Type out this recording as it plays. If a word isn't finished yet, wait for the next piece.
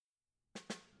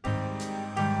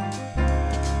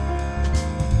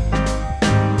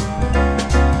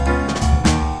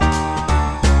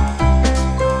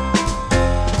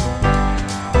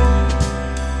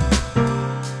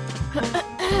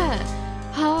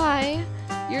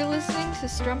to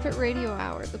Strumpet Radio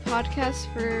Hour, the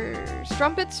podcast for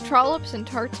strumpets, trollops, and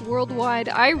tarts worldwide.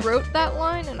 I wrote that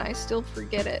line and I still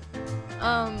forget it.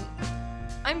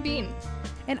 I'm Bean.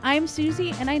 And I'm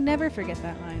Susie, and I never forget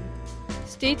that line.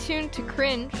 Stay tuned to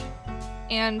Cringe,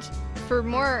 and for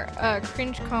more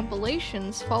cringe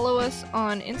compilations, follow us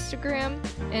on Instagram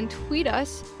and tweet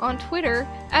us on Twitter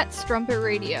at Strumpet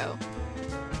Radio.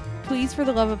 Please, for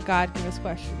the love of God, give us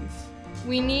questions.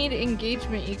 We need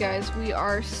engagement, you guys. We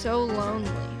are so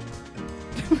lonely.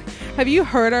 Have you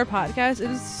heard our podcast? It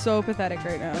is so pathetic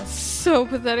right now. So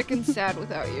pathetic and sad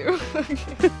without you.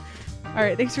 All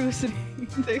right, thanks for listening.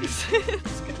 Thanks.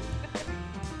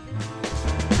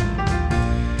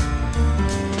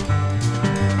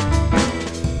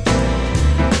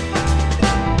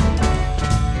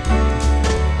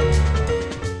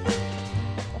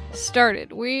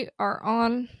 Started. We are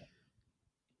on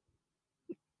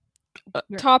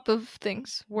top of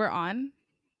things. We're on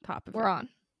top of We're on.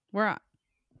 We're on.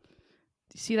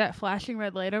 Do you see that flashing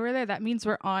red light over there? That means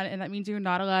we're on, and that means you're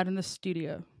not allowed in the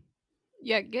studio.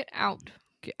 Yeah, get out.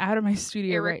 Get out of my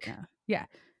studio Eric. right now. Yeah.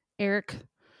 Eric,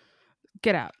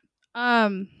 get out.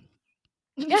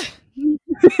 Yeah.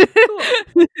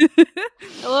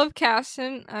 I love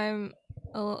casting. I'm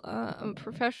a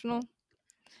professional.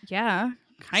 Yeah,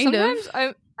 kind of.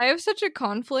 Sometimes I have such a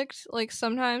conflict. Like,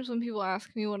 sometimes when people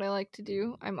ask me what I like to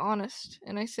do, I'm honest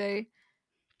and I say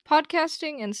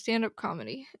podcasting and stand-up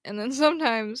comedy. And then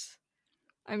sometimes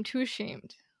I'm too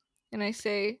ashamed and I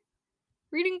say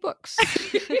reading books.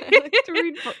 I like to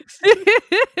read books.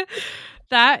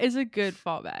 That is a good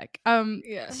fallback.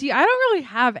 Yeah. See, I don't really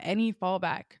have any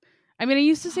fallback. I mean, I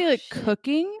used to say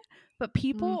cooking, but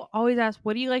people always ask,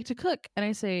 what do you like to cook? And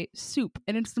I say soup.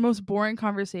 And it's the most boring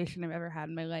conversation I've ever had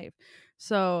in my life.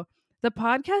 So the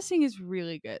podcasting is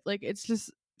really good. Like, it's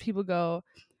just people go,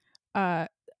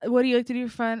 what do you like to do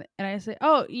for fun? And I say,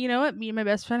 oh, you know what? Me and my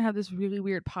best friend have this really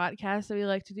weird podcast that we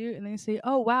like to do. And they say,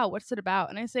 oh, wow, what's it about?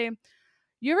 And I say,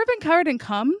 you ever been covered in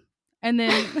cum? And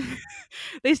then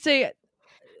they say,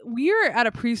 we're at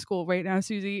a preschool right now,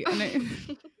 Susie. And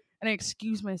I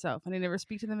excuse myself and I never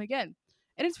speak to them again.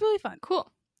 And it's really fun.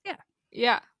 Cool. Yeah.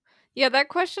 Yeah. Yeah, that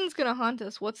question's gonna haunt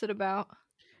us. What's it about?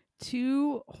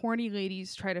 Two horny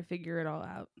ladies try to figure it all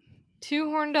out.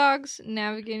 Two horn dogs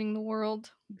navigating the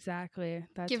world. Exactly.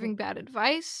 That's giving bad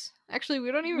advice. Actually,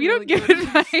 we don't give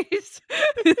advice.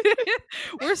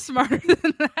 We're smarter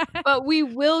than that. But we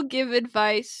will give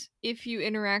advice if you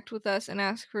interact with us and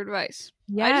ask for advice.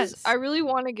 Yes. I really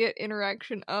want to get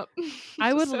interaction up.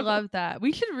 I would love that.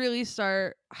 We should really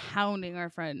start hounding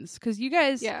our friends, because you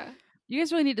guys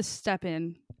really need to step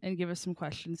in and give us some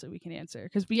questions that we can answer,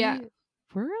 because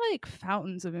we're like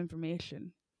fountains of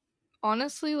information.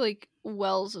 Honestly, like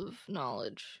wells of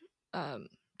knowledge.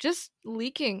 Just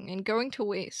leaking and going to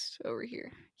waste over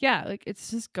here. Yeah, like it's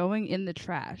just going in the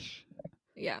trash.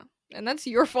 Yeah, and that's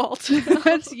your fault.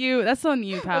 That's you. That's on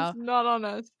you, pal. That's not on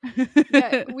us.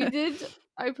 Yeah,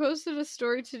 I posted a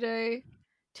story today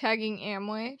tagging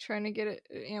Amway, trying to get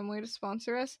Amway to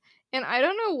sponsor us. And I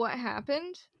don't know what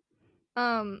happened.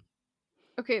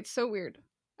 Okay, it's so weird.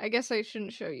 I guess I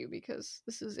shouldn't show you because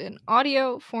this is in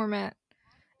audio format.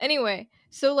 Anyway,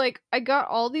 so, like, I got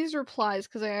all these replies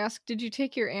because I asked, did you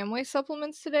take your Amway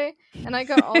supplements today? And I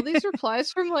got all these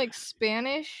replies from, like,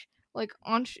 Spanish, like,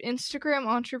 Instagram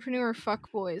entrepreneur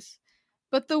fuckboys.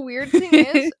 But the weird thing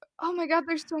is, oh my god,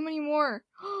 there's so many more.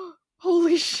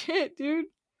 Holy shit, dude.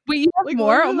 Wait, you have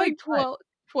more? Oh my god.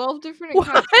 12 different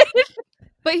accounts.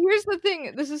 But here's the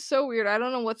thing. This is so weird. I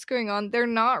don't know what's going on. They're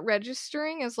not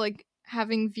registering as, like,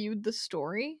 having viewed the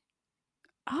story.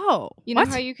 Oh, you know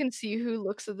how you can see who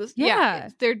looks at this? Yeah,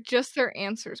 they're just their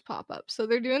answers pop up. So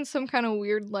they're doing some kind of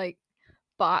weird, like,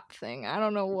 bot thing. I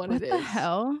don't know what it is. What the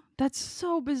hell? That's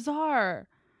so bizarre.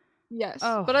 Yes,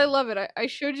 but I love it. I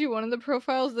showed you one of the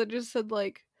profiles that just said,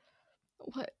 like,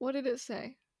 what did it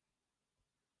say?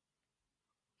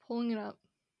 Pulling it up.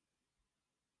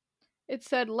 It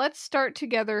said, let's start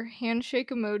together,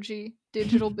 handshake emoji,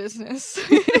 digital business.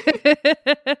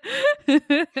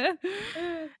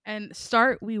 And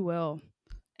start we will.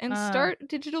 And start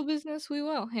digital business we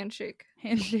will. Handshake.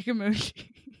 Handshake emoji.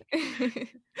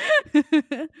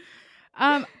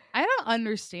 I don't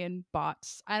understand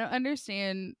bots. I don't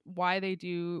understand why they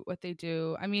do what they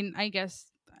do. I mean, I guess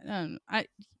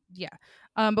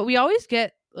but we always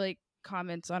get like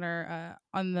comments on our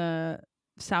on the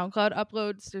SoundCloud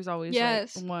uploads. There's always like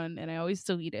one, and I always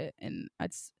delete it, and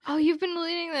it's you've been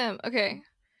deleting them. Okay,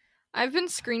 I've been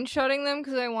screenshotting them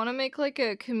because I want to make like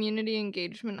a community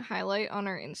engagement highlight on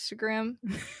our Instagram,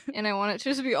 and I want it to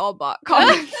just be all bot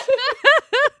comments.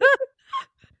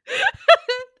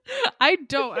 I I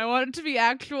don't. I want it to be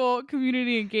actual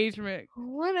community engagement.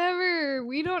 Whatever.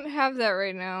 We don't have that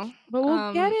right now. But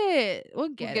we'll get it. We'll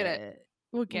get get it.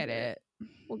 We'll get it.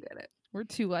 We'll get it. We're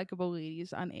two likable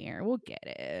ladies on air. We'll get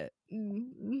it.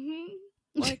 Mm-hmm.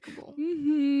 Likeable.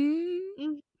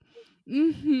 Mm-hmm.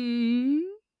 Mm-hmm.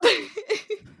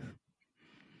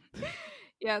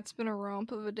 Yeah, it's been a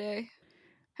romp of a day.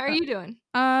 How are you doing?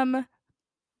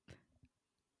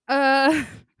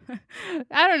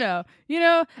 I don't know. You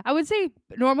know, I would say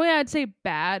normally I'd say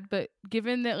bad, but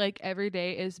given that like every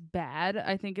day is bad,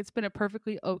 I think it's been a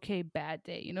perfectly okay bad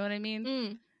day. You know what I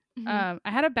mean? Mm-hmm. I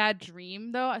had a bad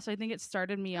dream though, so I think it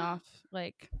started me off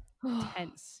like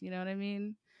tense. You know what I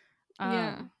mean?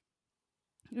 Yeah.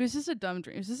 It was just a dumb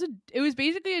dream. It was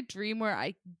basically a dream where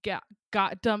I got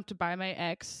dumped by my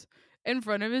ex in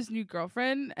front of his new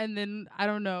girlfriend, and then I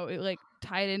don't know, it like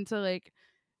tied into like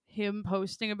him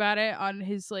posting about it on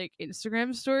his like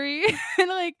Instagram story. And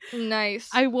like nice.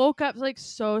 I woke up like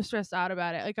so stressed out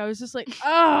about it. Like I was just like,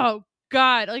 oh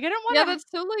god, like I don't want to. Yeah, that's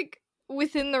so like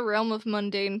within the realm of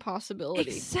mundane possibility.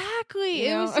 Exactly. You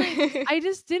know? It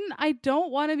was like I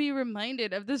don't want to be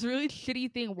reminded of this really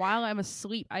shitty thing while I'm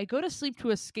asleep. I go to sleep to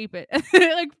escape it.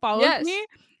 It like follows me.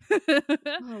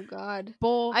 Oh god.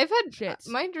 Bull I've had shits.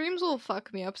 My dreams will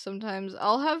fuck me up sometimes.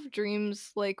 I'll have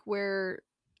dreams like where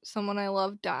someone I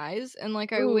love dies, and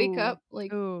like I wake up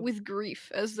like with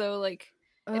grief as though like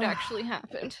it actually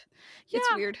happened. Yeah,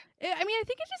 it's weird. I mean, I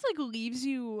think it just like leaves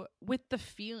you with the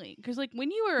feeling, because like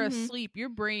when you were asleep, your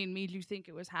brain made you think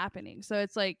it was happening, so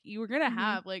it's like you were gonna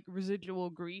have like residual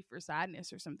grief or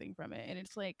sadness or something from it, and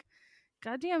it's like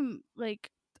goddamn like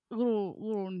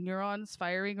little neurons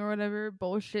firing or whatever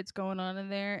bullshit's going on in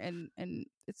there, and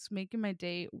it's making my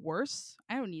day worse.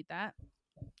 I don't need that.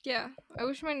 Yeah, I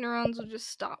wish my neurons would just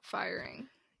stop firing.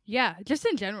 Yeah, just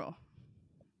in general.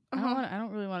 I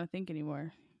don't really want to think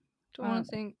anymore. Don't want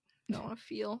to think. Don't want to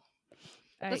feel.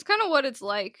 That's kind of what it's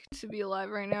like to be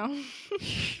alive right now.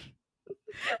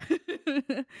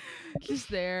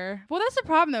 Just there. Well, that's the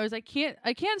problem though, is I can't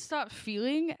stop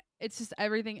feeling. It's just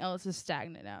everything else is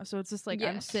stagnant now. So it's just like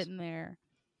I'm sitting there.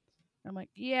 I'm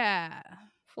like, yeah,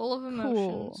 full of emotions.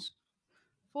 Cool.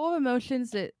 Full of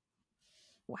emotions that.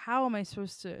 How am I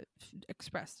supposed to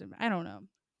express them? I don't know.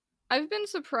 I've been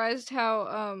surprised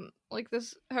how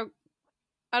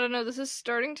I don't know, this is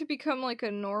starting to become like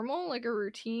a normal, like a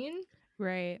routine.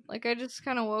 Right. Like I just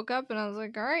kind of woke up and I was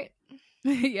like, all right.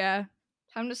 Yeah.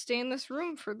 Time to stay in this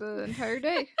room for the entire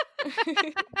day.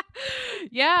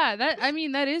 Yeah,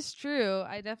 that is true.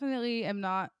 I definitely am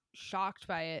not shocked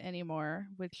by it anymore,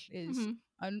 which is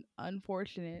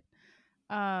unfortunate.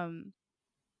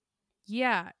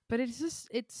 Yeah, but it's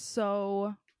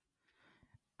so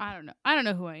I don't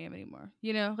know who I am anymore.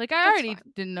 You know, like I already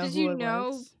didn't know who I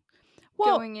was.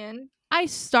 Well, going in? I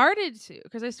started to,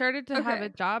 because I started to have a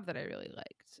job that I really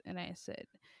liked, and I said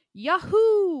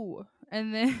Yahoo,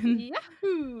 and then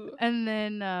Yahoo, and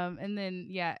then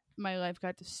yeah, my life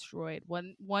got destroyed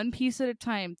one piece at a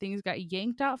time. Things got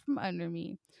yanked out from under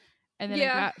me, and then I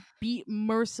got beat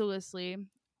mercilessly.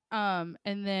 And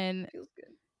then feels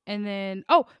good. And then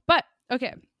but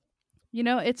okay, you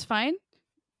know, it's fine.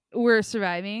 We're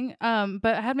surviving.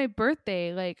 But I had my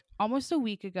birthday like almost a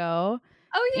week ago.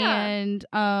 Oh yeah.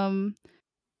 And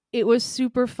it was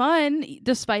super fun,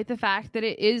 despite the fact that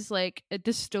it is like a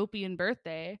dystopian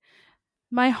birthday.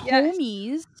 My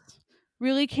homies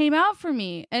really came out for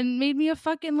me and made me a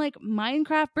fucking like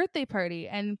Minecraft birthday party.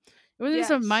 And it wasn't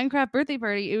just a Minecraft birthday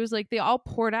party. It was like they all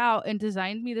poured out and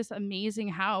designed me this amazing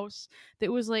house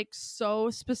that was like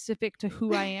so specific to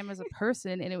who I am as a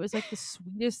person. And it was like the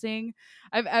sweetest thing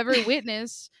I've ever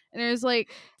witnessed. And there's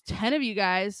like 10 of you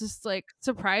guys just like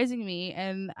surprising me,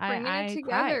 and I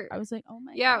cried. I was like, oh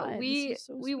my god.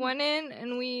 We went in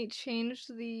and we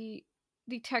changed the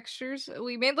textures.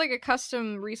 We made like a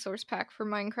custom resource pack for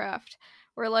Minecraft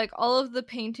where like all of the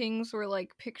paintings were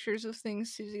like pictures of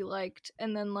things Susie liked,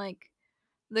 and then like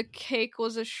the cake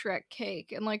was a Shrek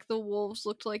cake, and like the wolves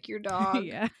looked like your dog.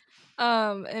 Yeah.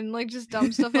 And like just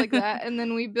dumb stuff like that. And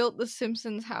then we built the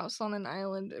Simpsons house on an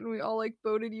island, and we all like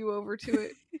boated you over to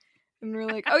it. And we're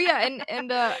like, oh yeah,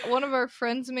 and one of our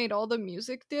friends made all the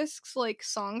music discs, like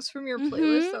songs from your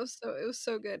playlist. It was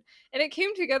so good, and it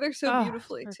came together so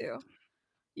beautifully too.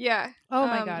 Yeah. Oh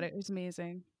my god, it was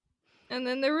amazing. And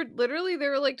then there were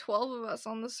like 12 of us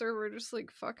on the server, just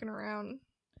like fucking around.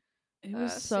 It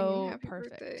was so happy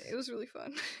perfect. Birthday. It was really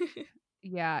fun.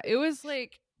 Yeah, it was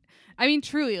like, I mean,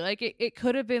 truly, like it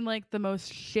could have been like the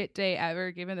most shit day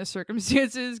ever, given the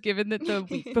circumstances, given that the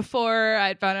week before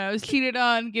I'd found out I was cheated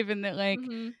on, given that like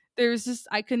there was just,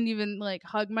 I couldn't even like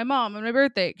hug my mom on my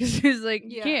birthday because it was like,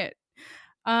 you can't.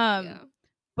 Yeah.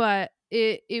 But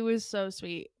it was so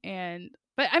sweet.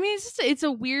 But I mean, it's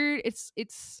a weird.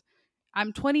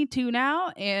 I'm 22 now,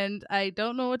 and I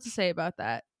don't know what to say about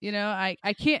that.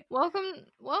 I can't.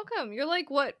 Welcome. You're like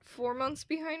what, 4 months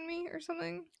behind me or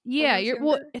something? 4 Yeah, months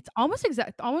well, younger? it's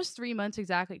almost 3 months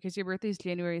exactly, because your birthday's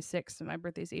January 6th and my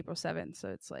birthday's April 7th, so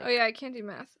it's like, Oh yeah, I can't do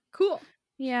math. Cool.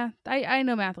 yeah, I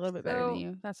know math a little bit better than So,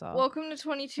 you. That's all. welcome to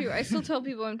 22. I still tell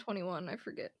people I'm 21. I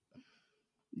forget.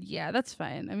 Yeah, that's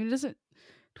fine. I mean, it doesn't.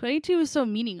 22 is so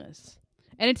meaningless,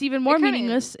 and it's even more kinda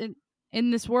meaningless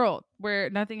in this world where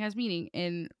nothing has meaning.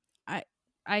 And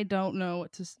I don't know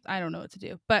what to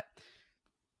do. But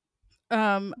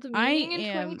The I meaning in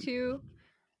am. 22.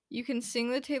 You can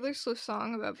sing the Taylor Swift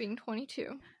song about being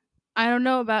 22. I don't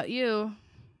know about you,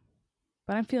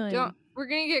 but I'm feeling. We're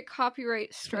gonna get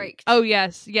copyright striked. Oh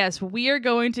yes, we are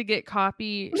going to get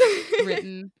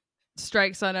written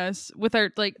strikes on us with our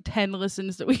 10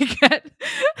 listens that we get.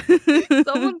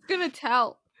 Someone's gonna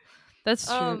tell. That's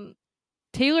true.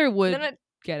 Taylor would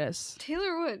get us.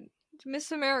 Taylor would.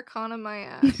 Miss Americana my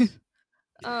ass.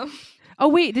 Oh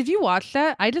wait, did you watch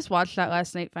that? I just watched that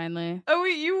last night finally. Oh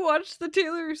wait, you watched the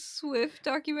Taylor Swift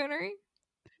documentary?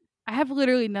 I have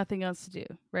literally nothing else to do,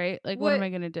 right? Like what am I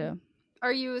gonna do?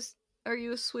 Are you a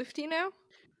Swiftie now?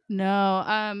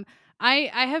 No. I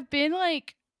have been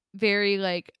very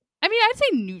I mean, I'd say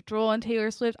neutral on Taylor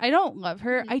Swift. I don't love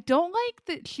her. I don't like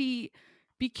that she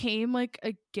became a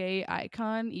gay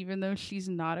icon, even though she's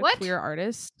not a queer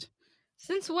artist.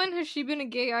 Since when has she been a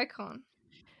gay icon?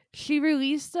 She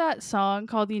released that song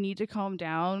called "You Need to Calm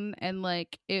Down," and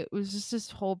it was just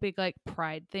this whole big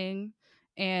pride thing.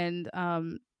 And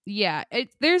yeah,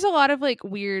 there's a lot of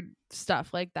weird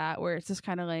stuff like that where it's just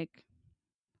kind of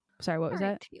sorry, what was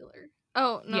that? Taylor.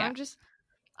 Oh no, yeah.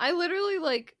 I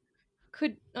literally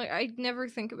I'd never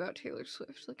think about Taylor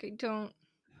Swift. I don't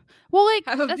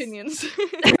have opinions.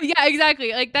 Yeah,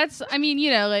 exactly. That's, I mean,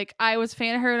 I was a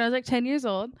fan of her when I was 10 years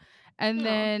old, and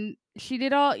then she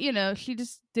did all, she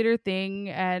just did her thing,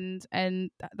 and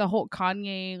the whole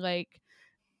Kanye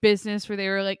business where they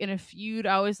were in a feud,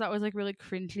 I always thought was really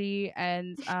cringy.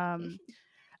 And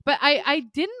but I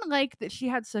didn't like that she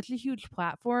had such a huge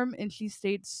platform and she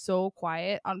stayed so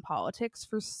quiet on politics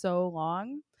for so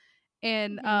long.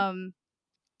 And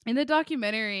in the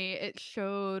documentary, it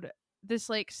showed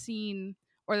this scene,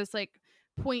 or this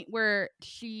point where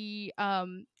she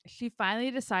finally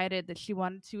decided that she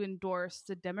wanted to endorse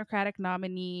the Democratic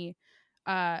nominee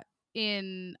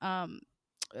in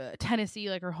Tennessee,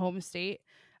 her home state.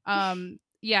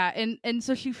 Yeah, and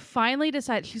so she finally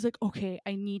decided, she's like, okay,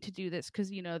 I need to do this,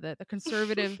 because the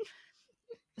conservative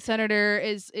senator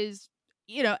is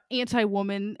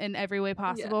anti-woman in every way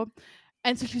possible. Yeah.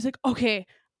 And so she's like, okay,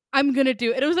 I'm gonna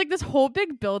do it. And it was this whole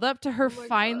big build up to her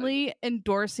finally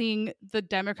endorsing the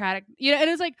Democratic,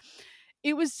 and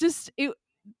it was just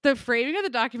the framing of the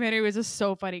documentary was just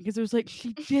so funny, because it was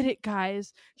she did it,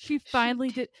 guys. She finally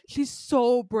did. She's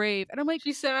so brave. And I'm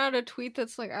she sent out a tweet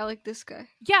that's I like this guy.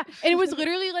 Yeah, and it was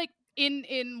literally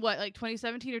in what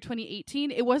 2017 or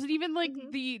 2018. It wasn't even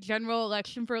the general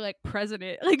election for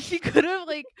president. She could have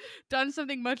done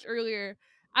something much earlier.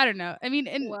 I don't know. I mean,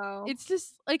 and it's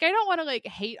just I don't want to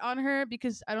hate on her,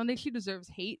 because I don't think she deserves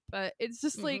hate, but it's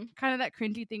just kind of that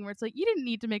cringy thing where it's you didn't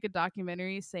need to make a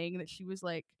documentary saying that she was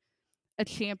a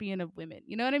champion of women.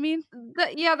 You know what I mean?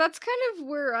 Yeah, that's kind of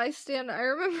where I stand. I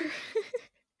remember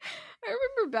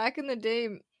back in the day,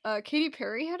 Katy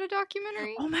Perry had a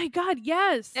documentary. Oh my god,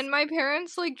 yes. And my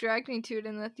parents dragged me to it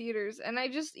in the theaters, and I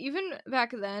just, even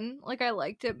back then, I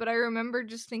liked it, but I remember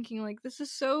just thinking this is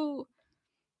so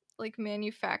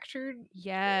manufactured.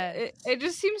 Yes. It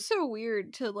just seems so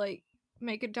weird to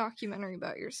make a documentary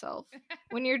about yourself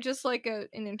when you're just an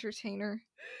entertainer.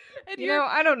 And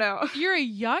I don't know. You're a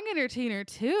young entertainer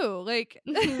too.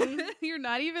 You're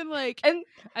not even and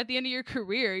at the end of your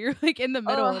career. You're in the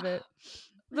middle of it.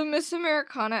 The Miss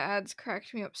Americana ads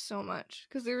cracked me up so much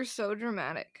because they were so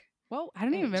dramatic. Well, I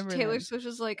don't even remember. Taylor Swift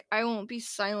was I won't be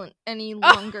silent any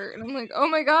longer. And I'm oh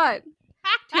my god.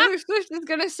 Taylor Swift is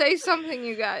gonna say something,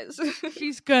 you guys.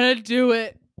 She's gonna do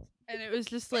it. And it was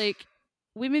just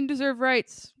women deserve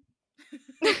rights.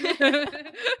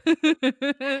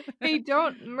 Hey,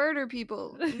 don't murder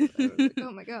people.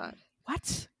 Oh my god.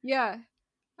 What? Yeah.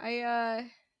 I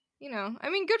I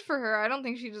mean, good for her. I don't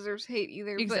think she deserves hate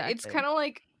either. Exactly. But it's kind of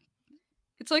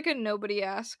it's a nobody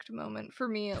asked moment for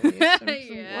me, at least.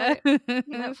 Yeah. What?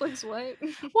 Netflix what?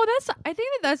 Well, I think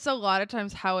that's a lot of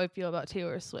times how I feel about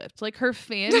Taylor Swift. Her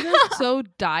fans are so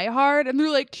diehard, and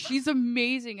they're she's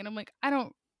amazing, and I'm I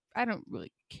don't I don't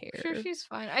really care. Sure, she's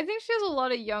fine. I think she has a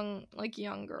lot of young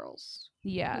girls.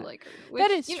 Yeah, who like her, which,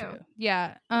 that is you true. know,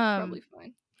 Yeah, probably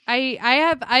fine.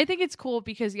 I think it's cool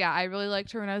because I really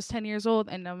liked her when I was 10 years old,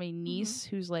 and now my niece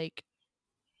who's like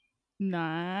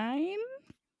 9.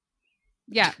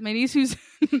 Yeah, my niece who's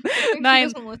I think 9.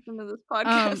 she doesn't listen to this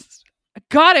podcast.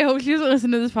 God, I hope she doesn't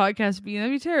listen to this podcast.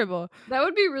 That'd be terrible. That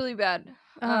would be really bad.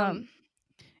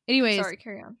 Anyways, sorry,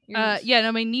 carry on. Yeah,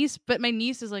 no, my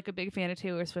niece is like a big fan of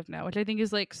Taylor Swift now, which I think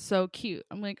is like so cute.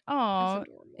 I'm like, oh,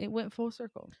 it went full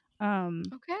circle.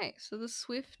 Okay, so the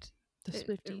Swifties.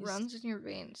 It runs in your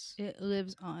veins. It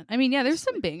lives on. I mean, yeah, there's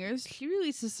some bangers. She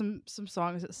releases some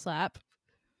songs that slap.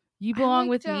 You Belong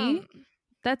With Me.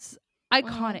 That's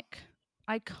iconic.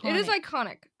 Iconic. It is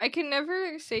iconic. I can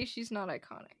never say she's not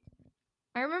iconic.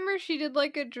 I remember she did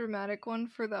like a dramatic one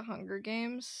for the Hunger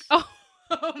Games. Oh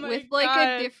my with like God.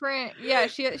 a different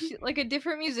she like a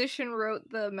different musician wrote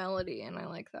the melody, and I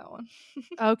like that one.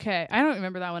 Okay, I don't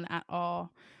remember that one at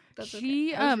all. That's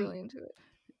okay. I was really into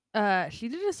it. She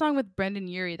did a song with Brendan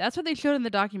Urie. That's what they showed in the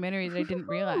documentary that I didn't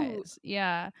realize.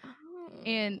 Yeah.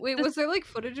 And wait, was there like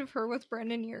footage of her with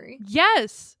Brendan Urie?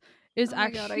 Yes. Is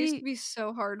my God, I used to be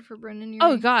so hard for Brendan Urie.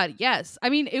 Oh God, yes. I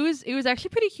mean, it was actually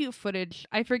pretty cute footage.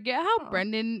 I forget how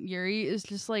Brendan Urie is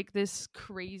just like this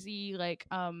crazy like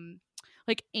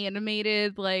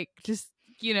animated, like just,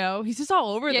 you know, he's just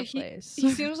all over the place.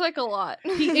 He seems like a lot.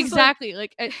 Exactly.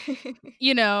 Like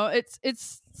you know, it's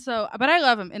so, but I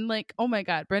love him, and like, oh my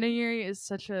God, Brendan Urie is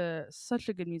such a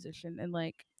good musician, and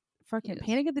like fucking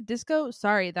Panic at the Disco.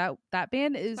 Sorry, that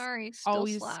band is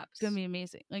always slaps. Gonna be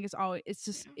amazing. Like it's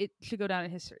just it should go down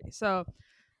in history. So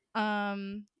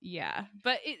yeah,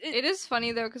 but it is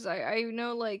funny though, because I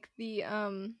know like the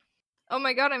oh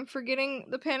my God, I'm forgetting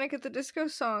the Panic at the Disco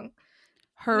song.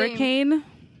 Hurricane.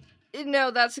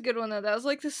 No, that's a good one though. That was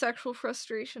like the sexual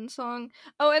frustration song.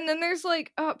 Oh, and then there's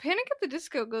like Panic at the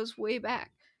Disco goes way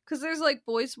back, because there's like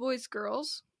Boys Boys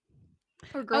Girls,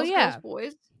 or Girls Girls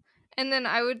Boys. And then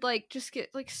I would like just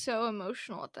get like so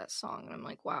emotional at that song, and I'm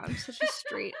like, wow, I'm such a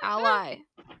straight ally.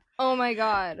 Oh my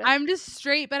God, I'm just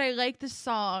straight, but I like the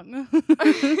song.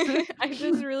 I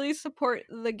just really support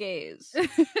the gays.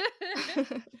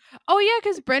 Oh yeah,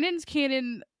 because Brendan's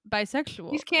canon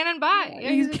bisexual. He's canon bi. Yeah,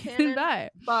 he's canon bi.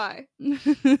 I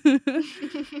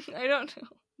don't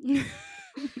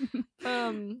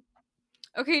know.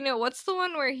 Okay, no, what's the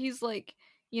one where he's like,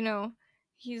 you know,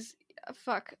 he's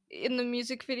in the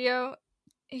music video,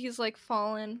 he's like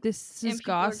fallen. This is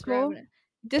gospel.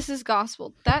 This is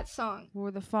gospel. That song. For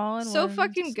the fallen. So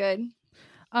fucking good.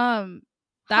 That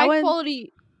high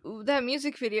quality. That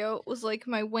music video was like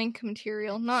my wank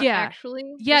material, not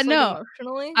actually. Yeah, just, no. Like,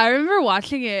 emotionally. I remember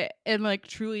watching it, and like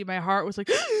truly, my heart was like,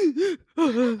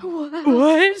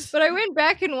 what? But I went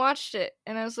back and watched it,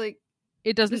 and I was like,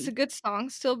 it doesn't. It's a good song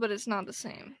still, but it's not the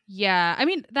same. Yeah, I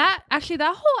mean that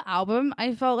whole album,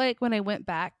 I felt like when I went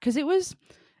back, because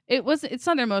it's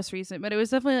not their most recent, but it was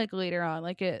definitely like later on.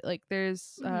 Like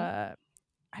there's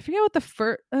I forget what the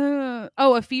first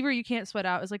A Fever You Can't Sweat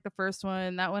Out is like the first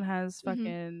one. That one has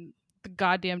fucking the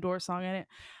goddamn Door song in it.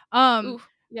 Oof,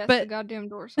 yes, but the goddamn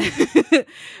Door song.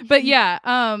 But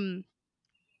yeah,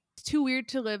 It's Too Weird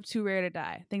to Live, Too Rare to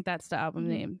Die. I think that's the album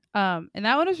name. And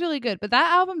that one was really good. But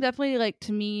that album definitely, like,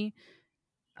 to me,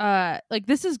 like,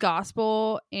 This Is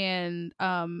Gospel and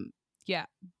yeah,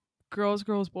 Girls,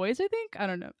 Boys, I think. I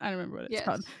don't know. I don't remember what it's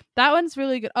called. That one's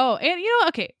really good. Oh, and you know,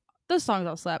 okay, those songs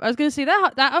all slap. I was gonna say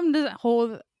that album doesn't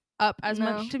hold up as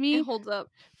much to me. It holds up.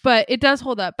 But it does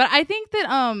hold up. But I think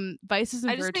that Vices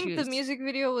and Virtues. I just think the music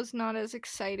video was not as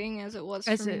exciting as it was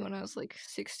for me when I was like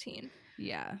 16.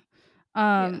 Yeah.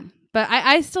 But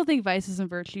I still think Vices and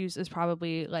Virtues is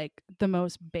probably like the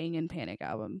most banging Panic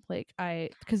album. Like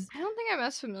because I don't think I'm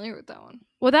as familiar with that one.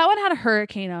 Well, that one had a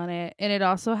hurricane on it, and it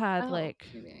also had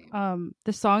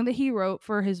the song that he wrote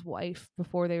for his wife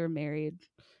before they were married.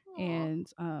 Aww. And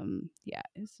yeah,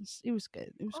 it was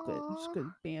good. It was good. It was a good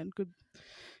band. Good.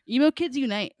 Emo Kids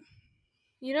Unite.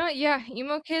 You know, yeah,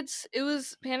 Emo Kids. It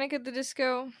was Panic at the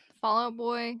Disco, Fall Out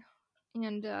Boy,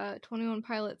 and 21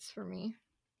 Pilots for me.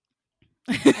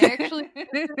 I actually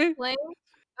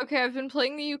I've been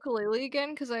playing the ukulele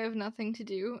again because I have nothing to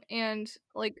do, and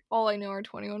like all I know are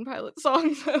 21 Pilots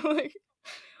songs. Like,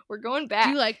 we're going back.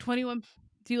 Do you like 21?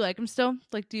 Do you like them still?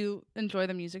 Like, do you enjoy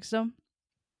the music still?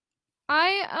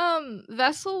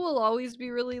 Vessel will always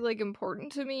be really like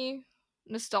important to me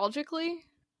nostalgically,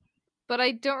 but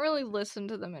I don't really listen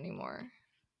to them anymore.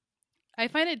 I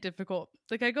find it difficult.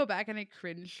 Like, I go back and I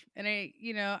cringe, and I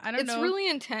don't know. It's really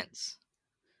intense.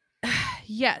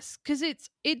 Yes, because it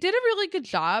did a really good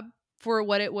job for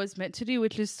what it was meant to do,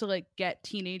 which is to like get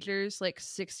teenagers, like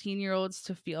 16-year-olds,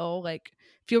 to feel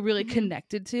really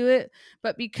connected to it.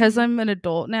 But because I'm an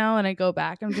adult now and I go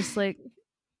back, I'm just like,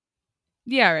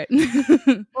 yeah, right.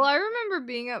 Well, I remember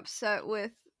being upset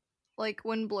with like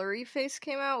when Blurry Face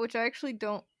came out, which I actually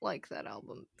don't like that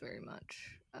album very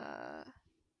much.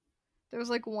 There was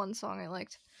like one song I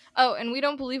liked. Oh, and We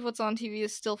Don't Believe What's on TV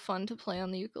is still fun to play on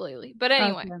the ukulele. But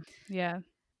anyway, Okay. Yeah.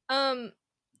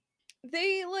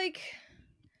 they like,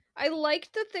 I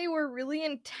liked that they were really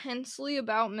intensely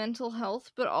about mental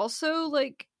health, but also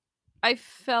like I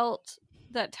felt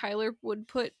that Tyler would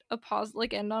put a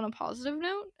end on a positive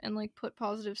note and like put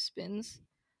positive spins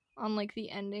on like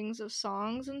the endings of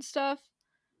songs and stuff.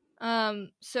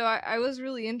 So I was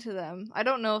really into them. I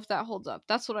don't know if that holds up.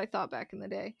 That's what I thought back in the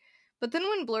day. But then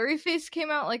when Blurry Face came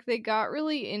out, like they got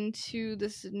really into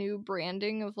this new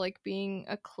branding of like being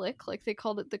a clique. Like they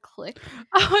called it the Clique.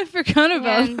 Oh, I forgot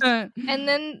about that. And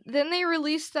then they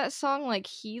released that song like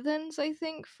Heathens, I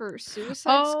think, for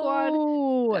Suicide Squad.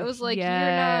 It was like,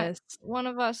 yes. You're not one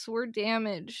of us, we're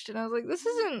damaged. And I was like, this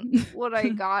isn't what I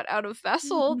got out of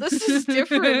Vessel. This is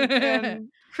different and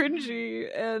cringy.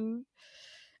 And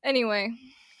anyway,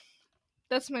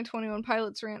 that's my 21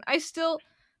 Pilots rant. I still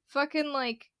fucking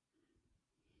like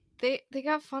they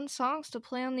got fun songs to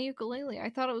play on the ukulele. I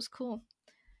thought it was cool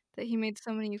that he made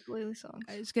so many ukulele songs.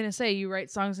 I was gonna say, you write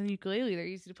songs on the ukulele. They're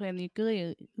easy to play on the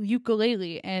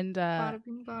ukulele, and Bada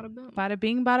bing, bada boom. bada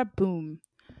bing, bada boom.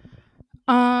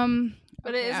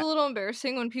 But it is a little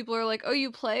embarrassing when people are like, "Oh, you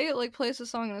play?" Like, play us a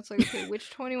song, and it's like, okay, which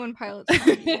 21 Pilots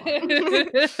song do you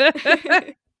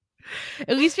want?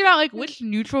 At least you're not like, which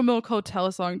Neutral Milk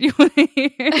Hotel song do you want to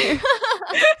hear?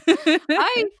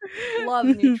 I love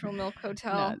Neutral Milk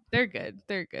Hotel. No, they're good.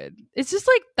 They're good. It's just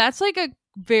like, that's like a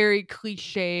very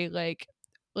cliche, like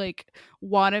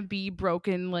wannabe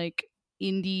broken, like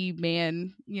indie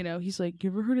man. You know, he's like,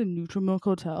 you ever heard of Neutral Milk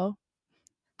Hotel?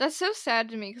 That's so sad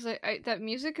to me because I that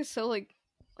music is so like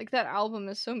that album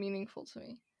is so meaningful to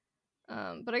me.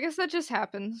 But I guess that just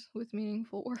happens with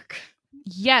meaningful work.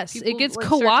 Yes, People, it gets like,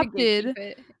 co-opted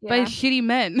by Yeah. shitty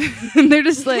men. And they're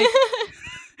just like,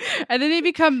 and then they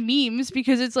become memes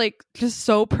because it's like just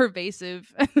so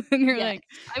pervasive. And you're like,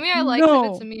 I mean, I like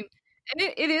that it's a meme.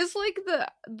 And it is like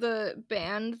the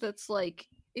band that's like,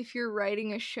 if you're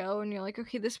writing a show and you're like,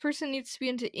 okay, this person needs to be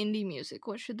into indie music,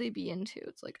 what should they be into?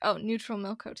 It's like, oh, Neutral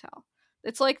Milk Hotel.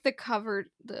 It's like the cover,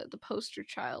 the poster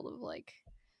child of like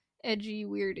edgy,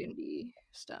 weird indie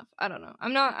stuff. I don't know.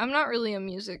 I'm not really a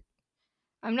music.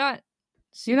 I'm not.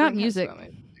 You're not music.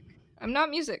 I'm not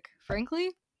music,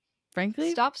 frankly.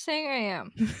 Stop saying I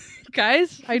am.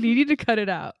 Guys, I need you to cut it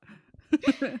out.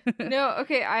 No,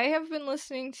 okay, I have been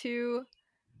listening to...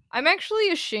 I'm actually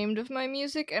ashamed of my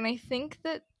music, and I think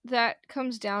that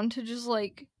comes down to just,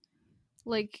 like,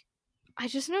 I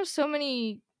just know so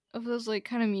many of those, like,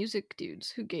 kind of music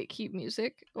dudes who gatekeep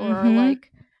music, or are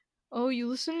like, oh, you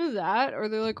listen to that? Or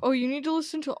they're like, oh, you need to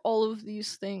listen to all of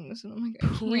these things. And I'm like,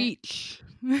 preach.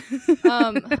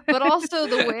 But also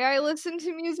the way I listen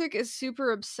to music is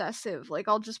super obsessive. Like,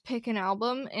 I'll just pick an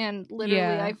album, and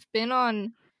literally I've been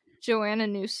on Joanna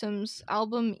Newsom's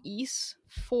album Ease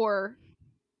for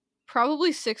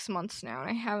probably 6 months now, and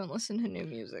I haven't listened to new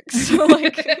music. So,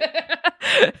 like,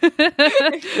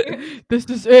 this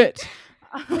is it.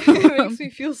 It makes me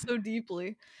feel so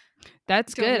deeply.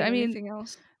 That's good. I mean, anything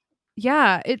else.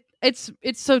 Yeah, it's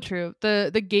so true.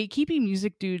 The gatekeeping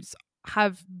music dudes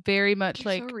have very much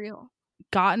They're so real.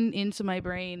 gotten into my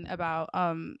brain about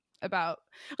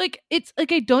like, it's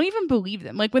like I don't even believe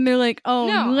them. Like when they're like, oh,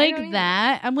 No, you like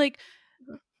that? I'm like,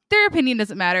 their opinion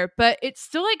doesn't matter, but it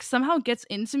still like somehow gets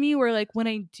into me where like when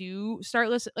I do start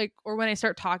listening, like, or when I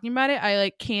start talking about it, I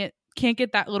like can't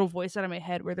get that little voice out of my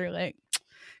head where they're like,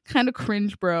 kind of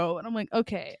cringe, bro. And I'm like,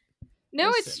 okay. No,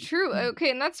 it's true.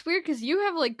 Okay, and that's weird because you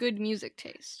have like good music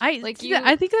taste. I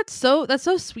think that's so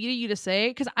sweet of you to say,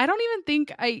 because I don't even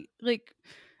think I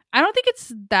don't think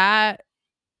it's that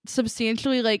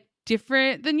substantially like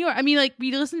different than yours. I mean, like,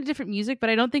 we listen to different music, but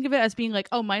I don't think of it as being like,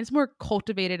 oh, mine's more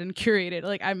cultivated and curated.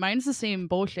 Like, mine's the same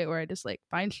bullshit where I just like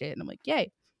find shit and I'm like,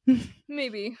 yay.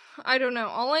 Maybe. I don't know.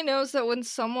 All I know is that when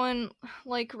someone,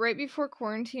 like, right before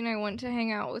quarantine, I went to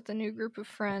hang out with a new group of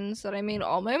friends that I made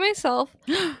all by myself.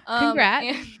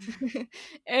 Congrats.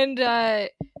 And the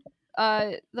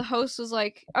host was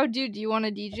like, oh, dude, do you want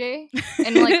to DJ?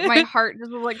 And, like, my heart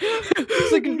just was like,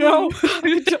 it's like, no,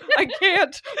 I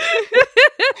can't.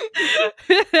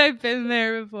 I've been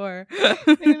there before.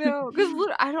 I know. Because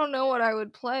I don't know what I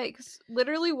would play. Because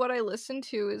literally what I listen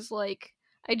to is, like,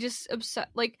 I just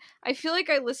like, I feel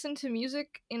like I listen to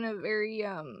music in a very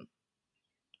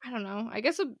I don't know. I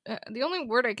guess the only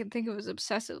word I can think of is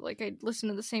obsessive. Like I listen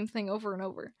to the same thing over and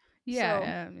over. Yeah, So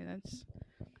I mean that's.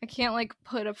 I can't like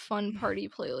put a fun party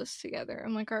playlist together.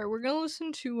 I'm like, all right, we're gonna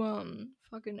listen to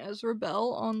fucking Ezra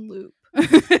Bell on loop.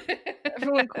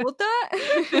 Everyone cool with that?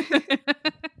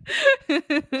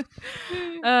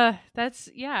 That's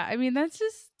yeah. I mean that's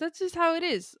just how it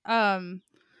is.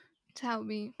 It's how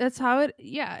me. That's how it.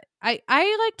 Yeah,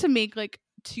 I like to make like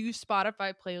 2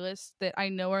 Spotify playlists that I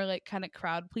know are like kind of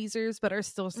crowd pleasers, but are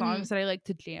still songs that I like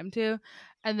to jam to,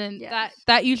 and then Yes.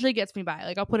 that usually gets me by.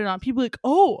 Like I'll put it on, people are like,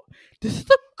 oh, this is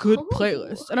a good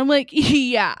playlist, and I'm like,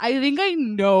 yeah, I think I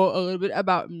know a little bit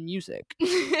about music.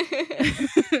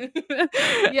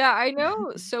 Yeah, I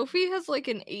know Sophie has like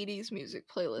an 80s music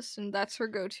playlist, and that's her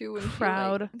go-to when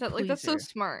crowd she like that. Like that's so pleaser.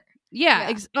 smart.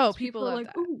 Yeah, Oh, people are love like,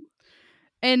 that. ooh.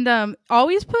 And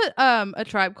always put A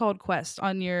Tribe Called Quest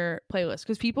on your playlist,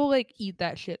 because people like eat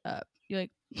that shit up. You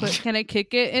like put Can I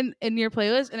Kick It in your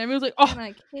playlist, and everyone's like, oh, Can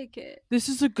I kick it? This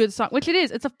is a good song, which it is.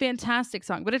 It's a fantastic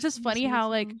song, but it's just funny how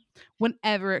like song.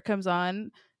 whenever it comes on,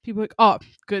 people are like, oh,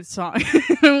 good song.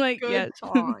 I'm like, Good yes.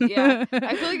 song. Yeah,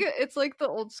 I feel like it's like the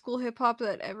old school hip hop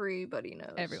that everybody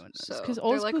knows. Everyone knows, So 'cause they're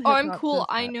old like, school oh, I'm hip-hop cool. does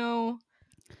I that. know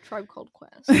Tribe Called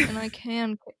Quest, and I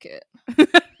can kick it.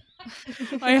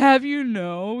 I have you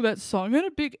know that song had a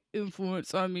big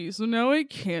influence on me, so now I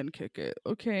can kick it.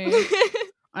 Okay,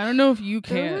 I don't know if you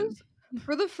can.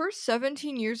 For the first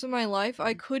 17 years of my life,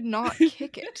 I could not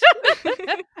kick it.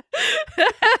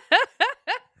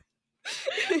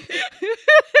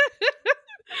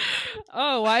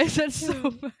 Oh, why is that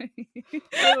so funny?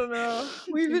 I don't know.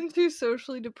 We've been too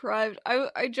socially deprived.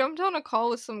 I jumped on a call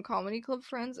with some comedy club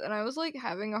friends, and I was like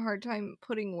having a hard time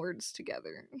putting words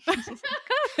together.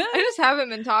 I just haven't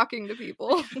been talking to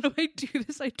people. How do I do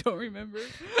this? I don't remember.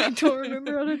 I don't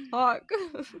remember how to talk.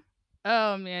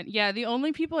 Oh man, yeah. The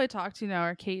only people I talk to now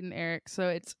are Kate and Eric, so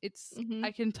it's Mhm.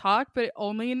 I can talk, but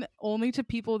only to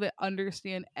people that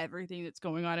understand everything that's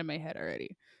going on in my head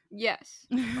already. Yes,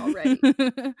 already.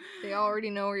 They already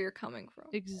know where you're coming from.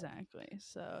 Exactly.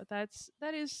 So that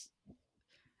is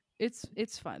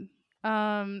it's fun.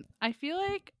 I feel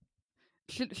like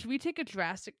should we take a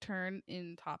drastic turn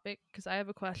in topic, because I have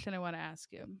a question I want to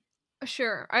ask you.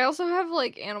 Sure. I also have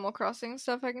like Animal Crossing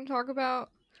stuff I can talk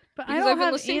about. But Because I don't I've been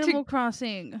have listening Animal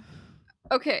Crossing.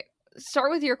 Okay,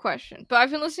 start with your question. But I've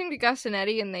been listening to Gus and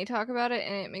Eddie, and they talk about it,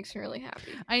 and it makes me really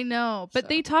happy. I know, but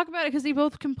they talk about it because they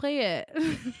both can play it.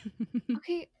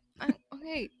 Okay,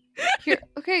 okay. Here,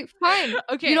 okay, fine.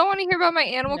 Okay. You don't want to hear about my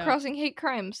Animal Crossing hate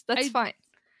crimes. That's fine.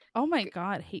 Oh my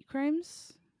god, hate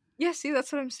crimes? Yeah, see,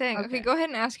 that's what I'm saying. Okay, go ahead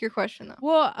and ask your question though.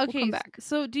 Well, okay. We'll come back.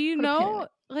 So do you know,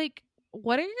 like,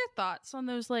 what are your thoughts on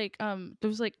those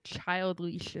child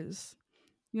leashes?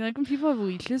 You like when people have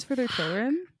leashes for their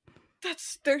children?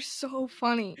 They're so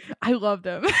funny. I love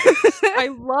them. I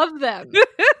love them.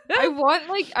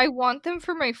 I want them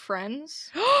for my friends.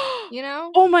 You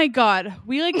know? Oh my god,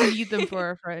 we like need them for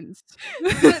our friends.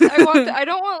 But I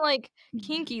don't want like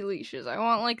kinky leashes. I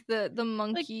want like the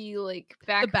monkey like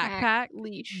backpack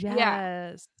leash.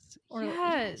 Yes. Yeah.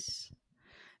 Yes.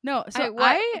 No, so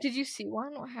did you see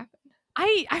one? What happened?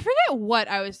 I forget what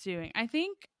I was doing.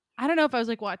 I don't know if I was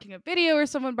like watching a video or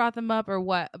someone brought them up or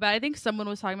what, but I think someone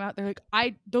was talking about, they're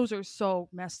like, those are so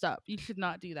messed up. You should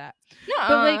not do that.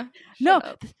 But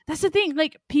like, that's the thing.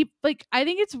 Like I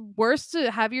think it's worse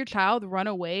to have your child run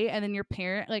away and then your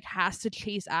parent like has to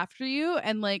chase after you,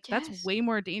 and like that's way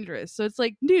more dangerous. So it's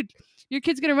like, dude, your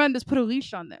kid's gonna run, just put a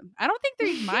leash on them. I don't think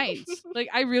they mind. Like,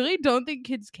 I really don't think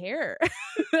kids care.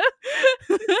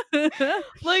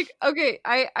 Like, okay,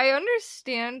 I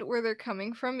understand where they're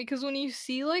coming from, because when you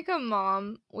see like a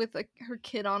mom with like her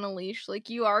kid on a leash, like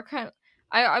you are kind of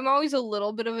I'm always a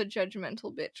little bit of a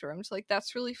judgmental bitch, or I'm just like,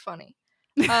 that's really funny.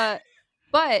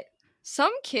 But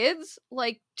some kids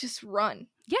like just run.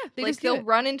 Yeah, they'll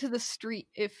run into the street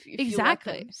if exactly. You let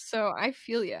them. So I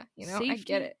feel you know, Safety I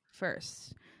get it.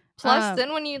 First. Plus,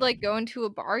 then when you like go into a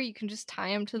bar, you can just tie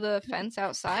them to the fence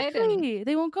outside, and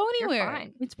they won't go anywhere.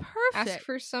 Fine. It's perfect. Ask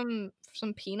for some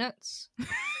peanuts.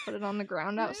 Put it on the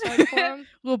ground outside for them.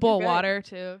 Little bowl of water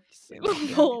too.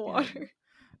 Little bowl of water.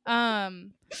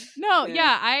 No,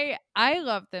 yeah, I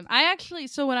love them. I actually,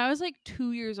 so when I was like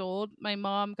 2 years old, my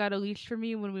mom got a leash for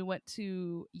me when we went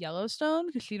to Yellowstone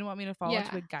because she didn't want me to fall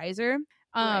into a geyser.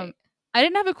 Right. I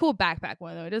didn't have a cool backpack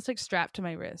one though. It was like strapped to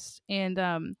my wrist, and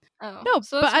no,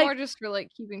 so it's more just for like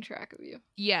keeping track of you.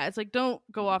 Yeah, it's like don't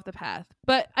go off the path.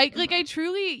 But I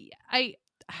truly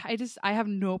I have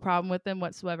no problem with them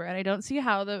whatsoever, and I don't see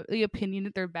how the opinion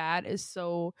that they're bad is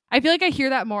so. I feel like I hear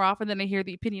that more often than I hear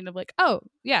the opinion of like, oh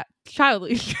yeah, child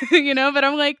leash, But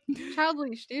I'm like, child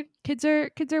leash, dude. Kids are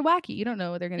wacky. You don't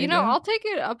know what they're gonna do. I'll take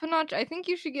it up a notch. I think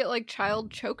you should get like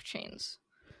child choke chains,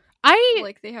 I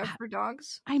like they have for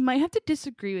dogs. I might have to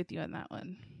disagree with you on that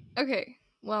one. Okay,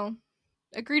 well,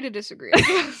 agree to disagree, I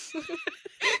guess.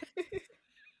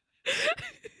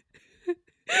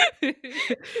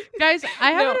 Guys,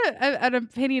 I have an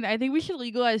opinion. I think we should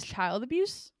legalize child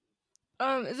abuse.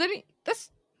 That's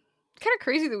kind of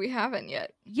crazy that we haven't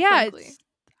yet. Yeah,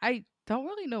 I don't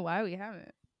really know why we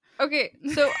haven't. Okay,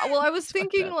 so I was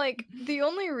thinking like the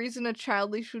only reason a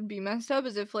child leash would be messed up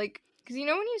is if like, because when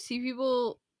you see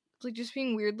people like just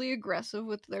being weirdly aggressive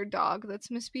with their dog that's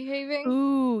misbehaving.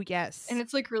 Ooh, yes. And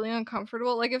it's like really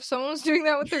uncomfortable. Like if someone was doing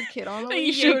that with their kid on the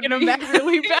leash, it would be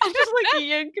really bad, just like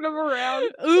yanking them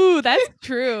around. Ooh, that's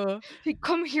true. Hey,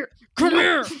 come here,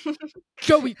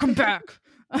 Joey, come back.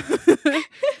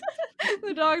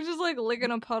 The dog's just like licking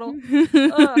a puddle.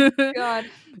 Oh God.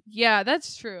 Yeah,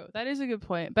 that's true. That is a good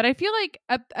point. But I feel like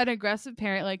an aggressive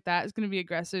parent like that is going to be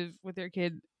aggressive with their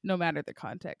kid no matter the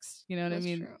context. You know what I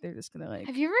mean? True. They're just going to like...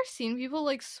 Have you ever seen people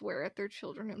like swear at their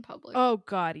children in public? Oh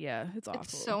God, yeah. It's awful.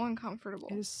 It's so uncomfortable.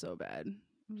 It is so bad.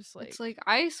 I'm just like... It's like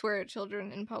I swear at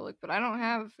children in public, but I don't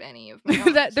have any of my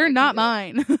own. They're not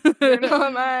mine. They're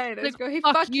not mine. Like, go, hey,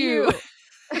 fuck you.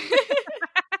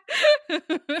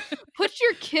 Put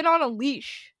your kid on a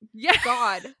leash. Yeah.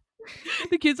 God.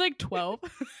 The kid's like 12.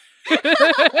 You're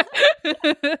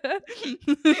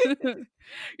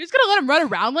just gonna let him run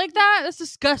around like that? That's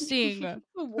disgusting. A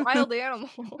wild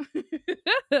animal.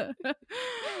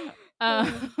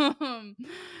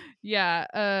 Yeah.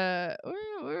 Where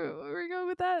are we going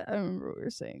with that? I don't remember what we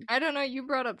were saying. I don't know. You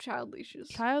brought up child leashes.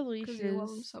 Child leashes. Because you love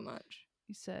them so much.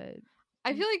 You said.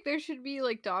 I feel like there should be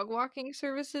like dog walking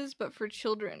services, but for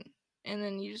children, and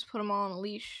then you just put them all on a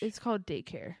leash. It's called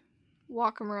daycare.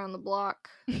 Walk them around the block.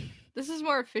 This is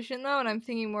more efficient though, and I'm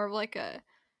thinking more of like a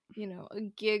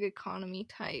gig economy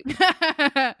type.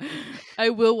 I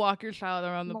will walk your child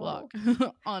around the block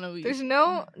on a leash. There's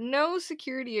no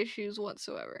security issues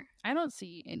whatsoever. I don't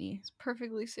see any. It's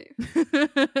perfectly safe.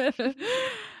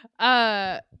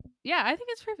 Yeah, I think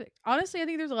it's perfect. Honestly, I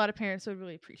think there's a lot of parents who would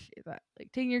really appreciate that.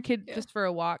 Like taking your kid just for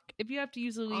a walk. If you have to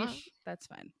use a leash, that's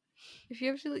fine. If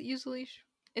you have to use a leash,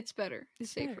 it's better.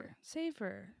 It's safer.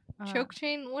 Safer. Choke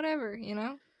chain, whatever,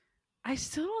 I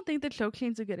still don't think the choke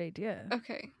chain's a good idea.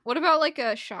 Okay. What about like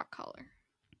a shock collar?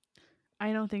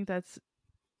 I don't think that's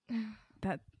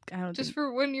that. I don't just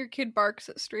for when your kid barks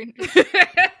at strangers.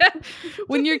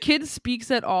 When your kid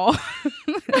speaks at all.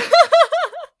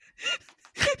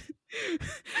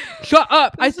 Shut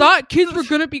up. I thought kids were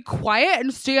gonna be quiet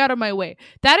and stay out of my way.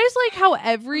 That is like how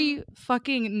every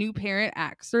fucking new parent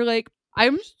acts. They're like,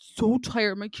 I'm so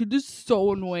tired. My kid is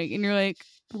so annoying. And you're like,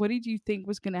 what did you think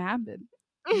was gonna happen?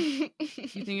 Do you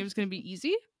think it was gonna be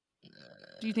easy?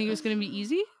 Do you think it was gonna be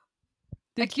easy?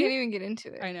 I can't even get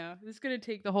into it. I know. It's gonna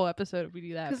take the whole episode if we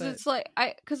do that. Because it's like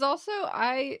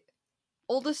I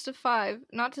oldest of 5,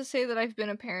 not to say that I've been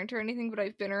a parent or anything, but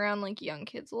I've been around like young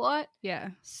kids a lot.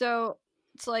 Yeah. So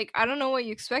it's like, I don't know what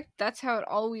you expect. That's how it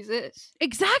always is.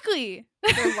 Exactly.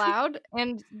 They're loud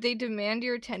and they demand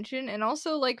your attention. And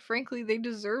also, like, frankly, they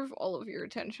deserve all of your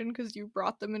attention because you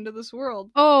brought them into this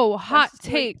world. Oh, hot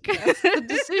take. That's the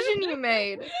decision you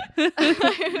made.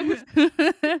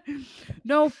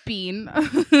 No, Bean.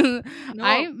 No.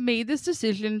 I made this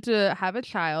decision to have a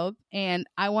child and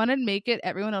I want to make it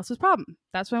everyone else's problem.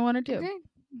 That's what I want to do. Okay.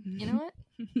 You know what?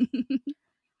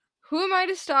 Who am I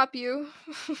to stop you?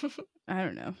 I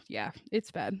don't know. Yeah, it's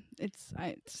bad. It's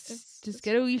just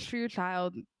get a leash for your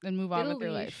child and move on with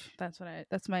their life. That's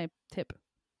my tip.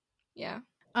 Yeah.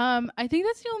 I think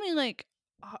that's the only like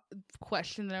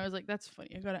question that I was like, that's funny.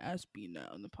 I gotta ask B now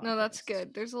in the podcast. No, that's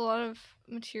good. There's a lot of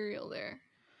material there.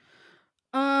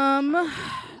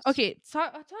 Okay,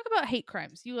 talk about hate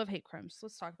crimes. You love hate crimes.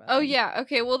 Let's talk about. Oh yeah.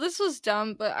 Okay. Well, this was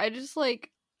dumb, but I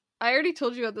already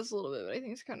told you about this a little bit, but I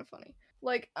think it's kind of funny.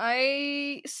 Like,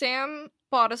 Sam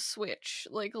bought a Switch,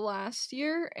 like, last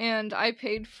year, and I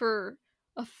paid for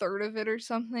a third of it or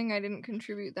something. I didn't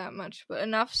contribute that much, but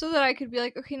enough so that I could be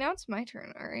like, okay, now it's my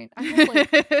turn, alright? I have, like,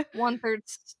 1/3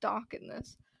 stock in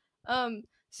this.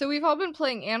 So we've all been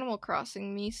playing Animal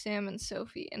Crossing, me, Sam, and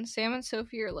Sophie, and Sam and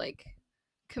Sophie are, like,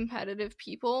 competitive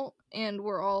people, and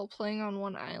we're all playing on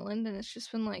one island, and it's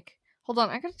just been, like, hold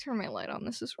on, I gotta turn my light on,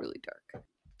 this is really dark.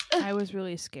 I was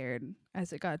really scared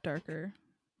as it got darker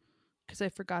because I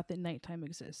forgot that nighttime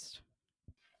exists.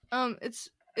 It's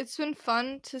been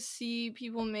fun to see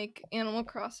people make Animal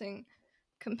Crossing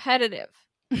competitive.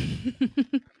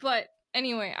 But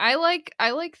anyway, I like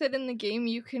that in the game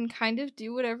you can kind of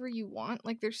do whatever you want.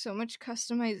 Like there's so much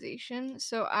customization.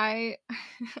 So I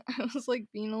I was like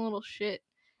being a little shit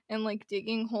and like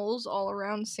digging holes all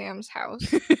around Sam's house.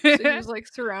 So he was like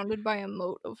surrounded by a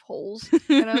moat of holes.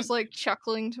 And I was like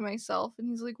chuckling to myself and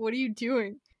he's like, "What are you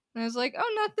doing?" And I was like,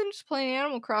 "Oh, nothing, just playing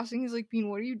Animal Crossing." He's like, "Bean,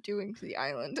 what are you doing to the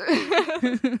island?"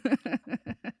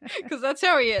 Because that's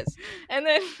how he is. And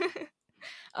then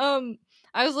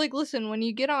I was like, "Listen, when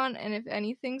you get on and if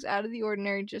anything's out of the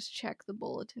ordinary, just check the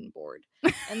bulletin board."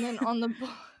 And then on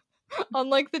on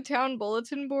like the town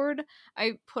bulletin board,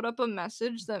 I put up a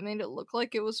message that made it look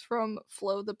like it was from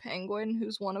Flo the penguin,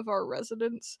 who's one of our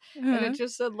residents. And it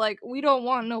just said like, "We don't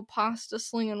want no pasta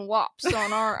slinging wops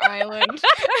on our island."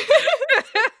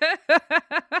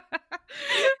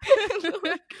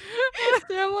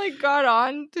 Sam like got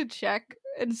on to check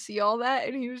and see all that,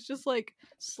 and he was just like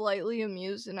slightly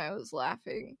amused, and I was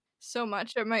laughing so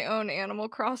much at my own Animal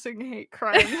Crossing hate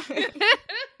crime.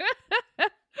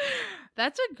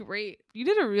 That's you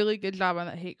did a really good job on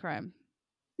that hate crime.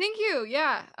 Thank you.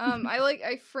 Yeah.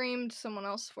 I framed someone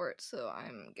else for it, so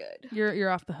I'm good. You're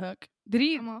off the hook. Did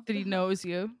he know it was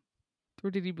you? Or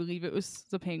did he believe it was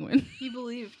the penguin? He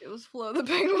believed it was Flo the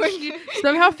penguin.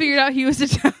 Somehow figured out he was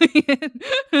Italian.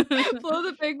 Flo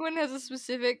the penguin has a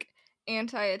specific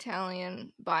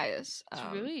anti-Italian bias. It's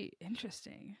really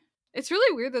interesting. It's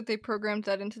really weird that they programmed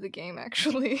that into the game,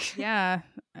 actually. Yeah.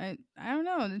 I don't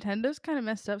know. Nintendo's kind of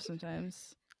messed up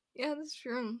sometimes. Yeah, that's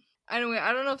true. Anyway,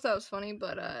 I don't know if that was funny,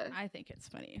 but I think it's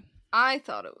funny. I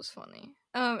thought it was funny.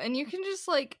 And you can just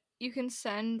like you can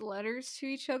send letters to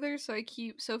each other. So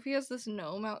Sophie has this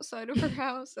gnome outside of her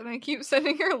house, and I keep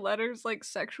sending her letters like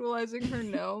sexualizing her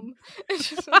gnome. It's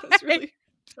just it's really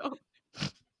dumb.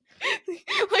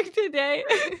 Like today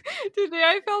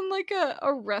I found like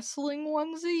a wrestling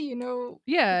onesie, you know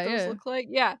what those look like?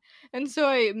 Yeah. And so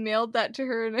I mailed that to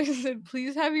her and I said,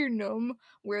 "Please have your gnome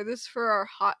wear this for our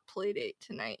hot play date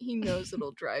tonight. He knows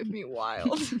it'll drive me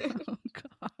wild." Oh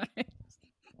god.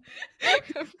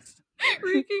 I'm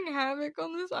wreaking havoc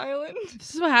on this island.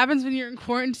 This is what happens when you're in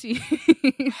quarantine.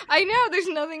 I know, there's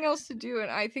nothing else to do,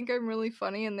 and I think I'm really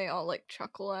funny, and they all like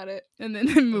chuckle at it, and then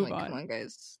move on. Come on,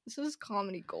 guys, this is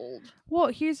comedy gold. Well,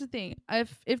 here's the thing: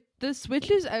 if the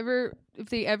Switches if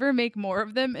they ever make more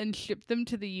of them and ship them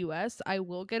to the US, I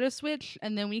will get a Switch,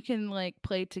 and then we can like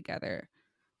play together.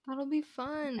 That'll be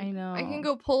fun. I know. I can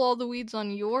go pull all the weeds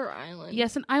on your island.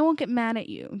 Yes, and I won't get mad at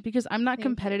you because I'm not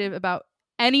competitive about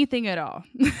anything at all.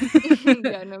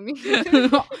 Yeah, no, me neither.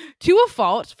 To a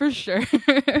fault, for sure.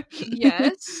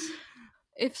 Yes.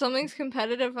 If something's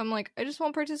competitive, I'm like, I just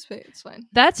won't participate. It's fine.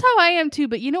 That's how I am too.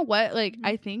 But you know what? Like,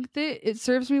 I think that it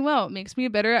serves me well. It makes me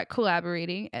better at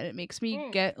collaborating, and it makes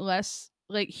me get less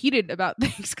like heated about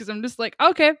things because I'm just like,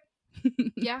 okay.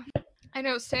 Yeah, I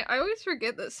know. Sam, I always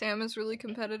forget that Sam is really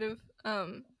competitive.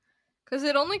 Because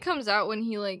it only comes out when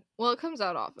he like, well, it comes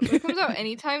out often, but it comes out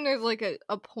anytime there's like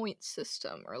a point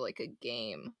system or like a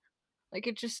game. Like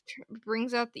it just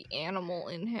brings out the animal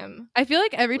in him. I feel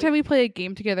like every time we play a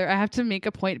game together, I have to make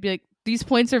a point, be like, these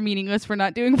points are meaningless. We're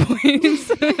not doing points.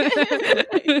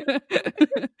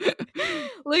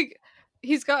 Like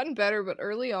he's gotten better, but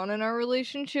early on in our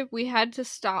relationship, we had to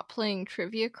stop playing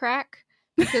Trivia Crack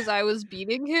because I was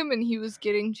beating him and he was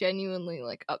getting genuinely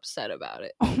like upset about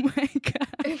it. Oh my god.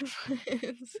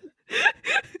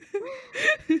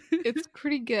 It's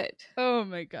pretty good. Oh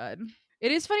my god.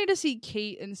 It is funny to see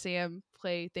Kate and Sam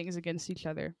play things against each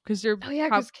other because they're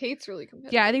because Kate's really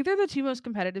competitive. Yeah, I think they're the two most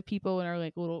competitive people in our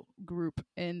like little group,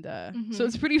 and so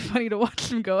it's pretty funny to watch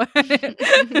them go at it.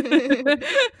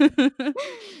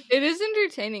 It is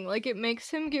entertaining. Like it makes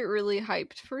him get really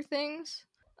hyped for things.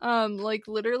 Like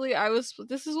literally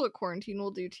this is what quarantine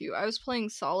will do to you. I was playing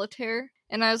solitaire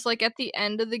and I was like at the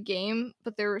end of the game,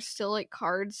 but there were still like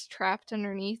cards trapped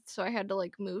underneath, so I had to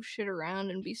like move shit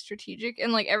around and be strategic.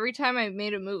 And like every time I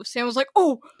made a move, Sam was like,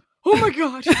 oh my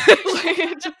god.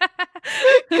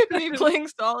 Me playing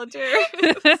solitaire.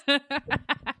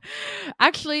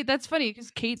 Actually, that's funny because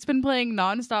Kate's been playing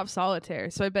nonstop solitaire,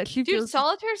 so I bet she feels. Dude,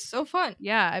 solitaire's so fun.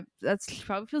 Yeah, she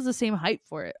probably feels the same hype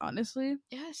for it. Honestly,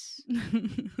 yes,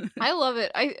 I love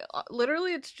it. I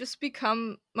literally, it's just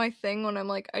become my thing when I'm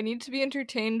like, I need to be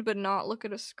entertained but not look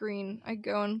at a screen. I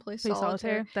go and play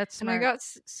solitaire. That's smart. And I got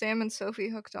Sam and Sophie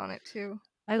hooked on it too.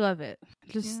 I love it.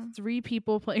 Just 3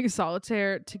 people playing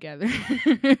solitaire together.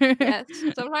 Yes.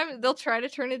 Sometimes they'll try to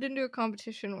turn it into a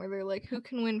competition where they're like, who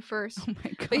can win first? Oh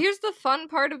my god. But here's the fun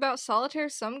part about solitaire.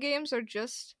 Some games are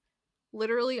just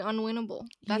literally unwinnable.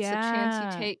 That's a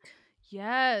chance you take.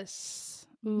 Yes.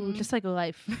 Ooh, just like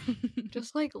life.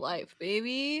 Just like life,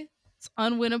 baby. It's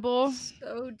unwinnable.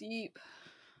 So deep.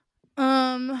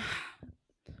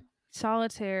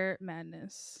 Solitaire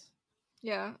madness.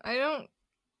 Yeah, I don't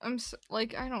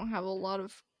have a lot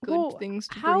of good things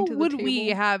to bring how to the would table. we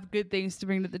have good things to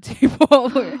bring to the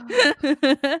table?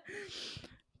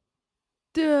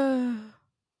 Duh.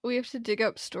 We have to dig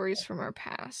up stories from our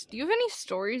past. Do you have any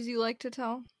stories you like to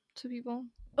tell to people?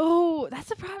 Oh, that's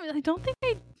the problem. I don't think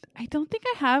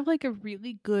I have like a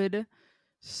really good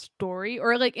story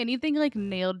or like anything like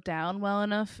nailed down well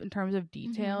enough in terms of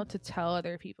detail to tell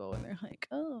other people when they're like,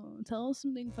 "Oh, tell us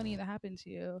something funny that happened to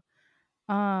you."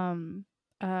 Yeah,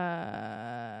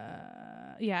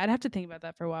 I'd have to think about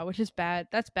that for a while, which is bad.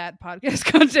 That's bad podcast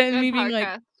content. Me being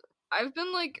like, I've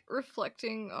been like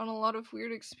reflecting on a lot of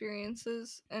weird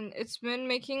experiences, and it's been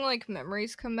making like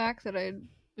memories come back that I'd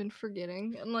been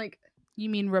forgetting. And like, you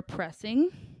mean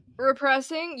repressing?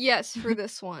 Repressing? Yes, for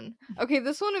this one. Okay,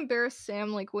 this one embarrassed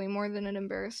Sam like way more than it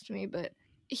embarrassed me, but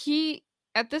he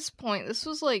at this point, this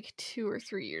was like 2 or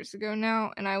 3 years ago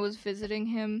now, and I was visiting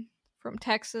him from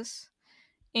Texas,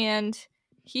 and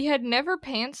he had never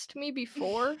pantsed me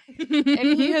before,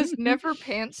 and he has never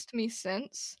pantsed me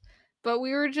since. But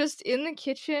we were just in the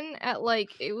kitchen at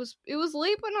like it was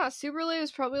late but not super late. It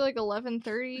was probably like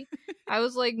 11:30. I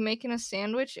was like making a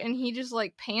sandwich and he just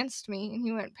like pantsed me and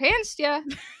he went, "Pantsed ya?"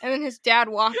 And then his dad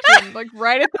walked in like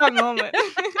right at that moment.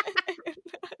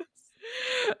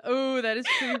 Oh, that is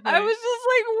pretty funny. I was just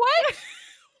like,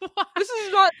 "What? This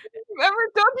is not something I've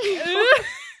ever done before."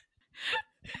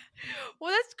 Well,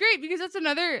 that's great because that's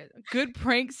another good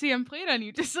prank Sam played on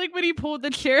you. Just like when he pulled the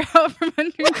chair out from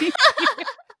underneath you.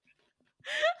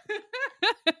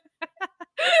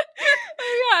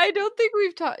 Yeah, I don't think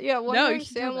we've talked. Yeah, one time you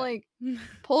should Sam tell that. like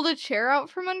pulled a chair out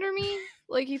from under me.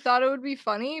 Like he thought it would be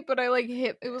funny, but I like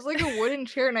hit. It was like a wooden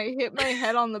chair, and I hit my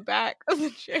head on the back of the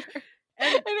chair.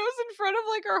 And it was in front of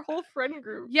like our whole friend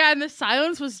group. Yeah, and the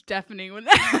silence was deafening when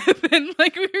that happened.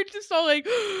 Like we were just all like.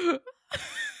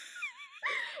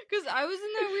 Because I was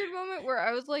in that weird moment where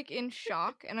I was like in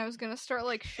shock and I was gonna start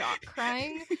like shock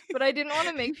crying, but I didn't want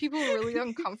to make people really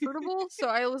uncomfortable, so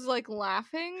I was like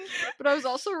laughing, but I was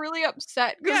also really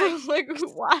upset because I was like,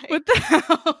 why? What the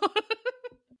hell?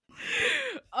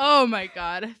 Oh my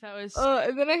god, that was.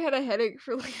 And then I had a headache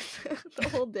for like the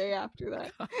whole day after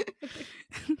that.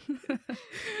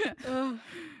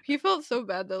 He felt so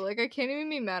bad though. Like I can't even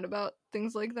be mad about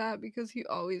things like that because he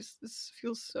always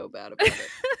feels so bad about it.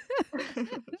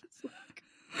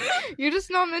 You're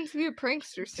just not meant to be a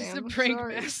prankster, Sam. Just a prank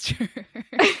master.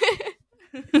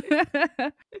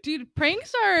 Dude,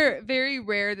 pranks are very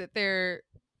rare that they're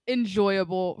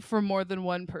enjoyable for more than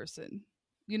one person.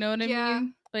 You know what I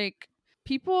mean? Like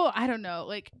people, I don't know.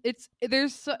 Like it's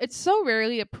so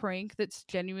rarely a prank that's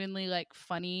genuinely like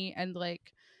funny and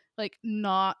like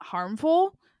not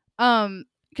harmful.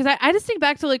 Because I just think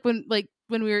back to like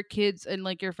when we were kids and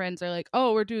like your friends are like,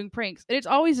 "Oh, we're doing pranks," and it's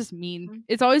always just mean.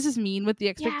 It's always just mean with the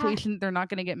expectation that they're not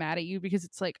gonna get mad at you because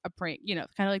it's like a prank. You know,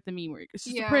 kind of like the meme where it's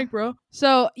just a prank, bro.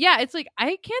 So yeah, it's like I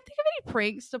can't think of any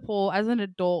pranks to pull as an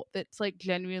adult that's like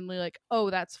genuinely like, "Oh,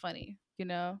 that's funny." You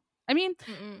know. I mean,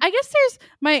 I guess there's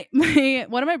my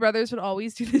one of my brothers would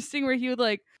always do this thing where he would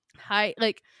like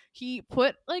he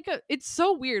put like it's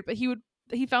so weird, but he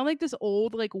found like this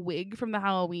old like wig from the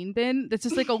Halloween bin that's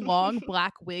just like a long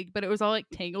black wig, but it was all like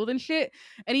tangled and shit,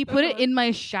 and he put it in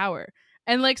my shower.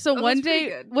 And like so one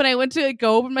day when I went to like,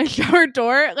 go open my shower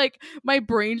door, like my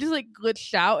brain just like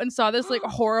glitched out and saw this like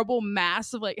horrible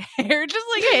mass of like hair just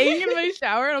like hanging in my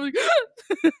shower, and I'm like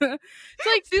it's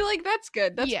like, see, like that's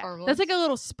good. That's harmless. That's like a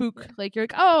little spook. Like you're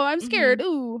like, oh, I'm scared.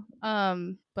 Ooh.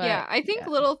 But yeah, I think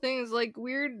little things like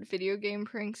weird video game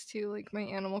pranks too, like my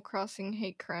Animal Crossing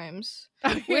hate crimes,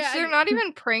 which they're not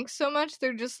even pranks so much.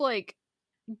 They're just like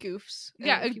goofs.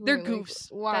 Yeah, they're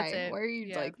goofs. Like, why? Why are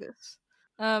you like this?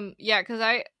 Yeah, because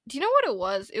do you know what it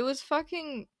was? It was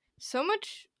fucking so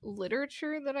much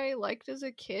literature that I liked as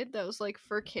a kid that was like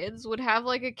for kids would have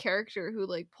like a character who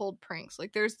like pulled pranks.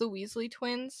 Like there's the Weasley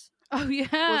twins. Oh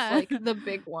yeah, was like the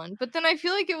big one. But then I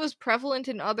feel like it was prevalent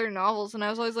in other novels, and I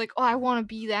was always like, oh, I want to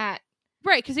be that.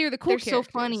 Right, because you're the cool. They're so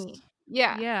funny.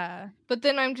 Yeah, yeah. But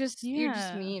then you're just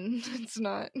mean. It's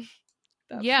not.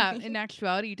 Yeah, funny. In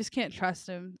actuality, you just can't trust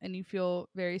them, and you feel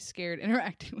very scared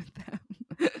interacting with them.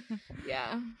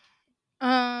 Yeah.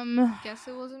 Guess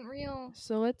it wasn't real.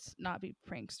 So let's not be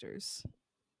pranksters.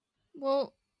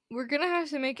 Well, we're gonna have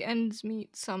to make ends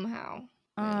meet somehow.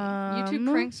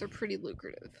 YouTube pranks are pretty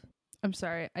lucrative. I'm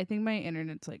sorry. I think my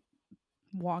internet's like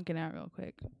wonking out real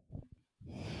quick.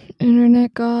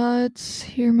 Internet gods,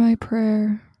 hear my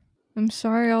prayer. I'm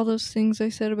sorry all those things I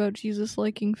said about Jesus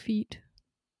liking feet,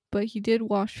 but he did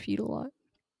wash feet a lot.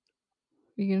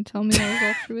 Are you gonna tell me I was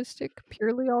altruistic?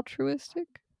 Purely altruistic?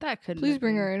 That couldn't Please have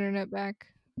bring been. our internet back.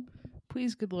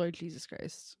 Please, good Lord Jesus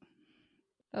Christ.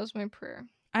 That was my prayer.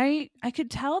 I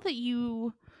could tell that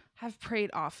you have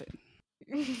prayed often.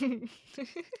 Do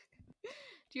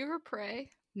you ever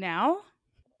pray? Now?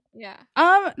 Yeah.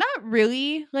 Not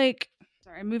really. Like,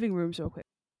 sorry, I'm moving rooms real quick.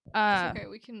 It's okay.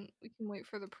 We can wait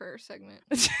for the prayer segment.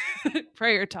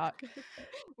 Prayer talk.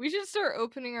 We should start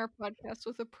opening our podcast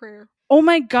with a prayer. Oh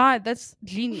my God, that's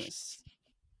genius.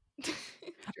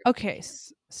 Okay,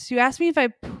 so you asked me if I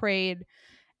prayed,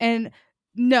 and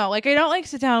no, like I don't like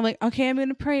sit down. I'm like, okay, I'm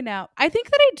gonna pray now. I think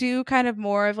that I do kind of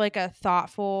more of like a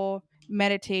thoughtful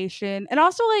meditation, and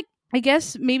also like I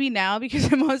guess maybe now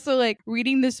because I'm also like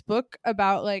reading this book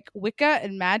about like Wicca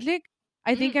and magic.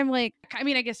 I think I'm like, I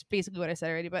mean, I guess basically what I said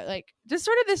already, but like just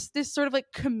sort of this sort of like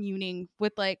communing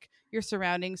with like your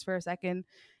surroundings for a second,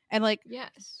 and like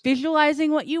Yes.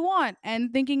 visualizing what you want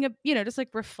and thinking of, you know, just like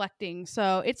reflecting.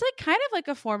 So it's like kind of like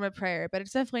a form of prayer, but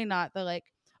it's definitely not the like,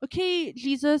 okay,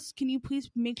 Jesus, can you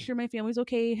please make sure my family's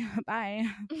okay? Bye.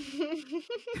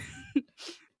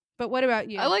 But what about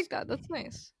you? I like that. That's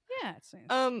nice. Yeah, it's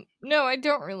nice. No, I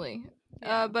don't really.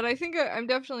 Yeah. But I think I'm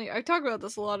definitely. I talk about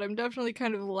this a lot. I'm definitely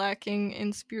kind of lacking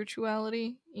in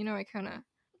spirituality. You know, I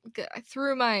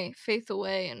threw my faith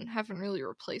away and haven't really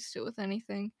replaced it with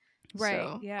anything. Right.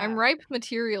 So Yeah. I'm ripe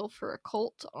material for a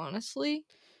cult. Honestly,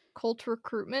 cult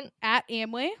recruitment at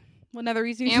Amway. Another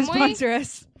reason you Amway? should sponsor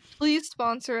us. Please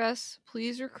sponsor us.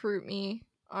 Please recruit me.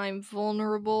 I'm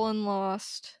vulnerable and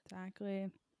lost. Exactly.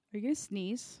 Are you gonna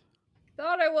sneeze?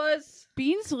 Thought I was.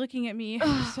 Bean's looking at me.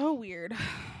 So weird.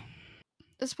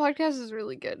 This podcast is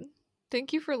really good.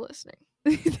 Thank you for listening.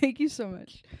 Thank you so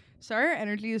much. Sorry, our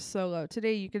energy is so low.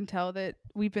 Today you can tell that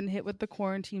we've been hit with the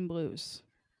quarantine blues.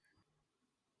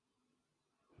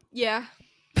 Yeah.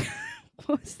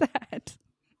 What was that?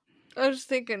 I was just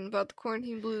thinking about the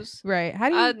quarantine blues. Right. How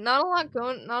do you not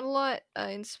a lot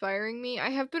inspiring me.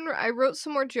 I wrote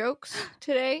some more jokes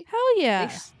today. Hell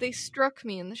yeah. They struck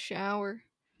me in the shower.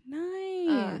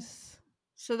 Nice.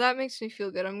 So that makes me feel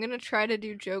good. I'm going to try to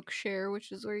do joke share,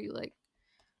 which is where you like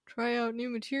try out new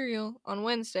material on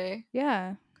Wednesday.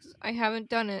 Yeah. 'Cause I haven't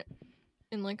done it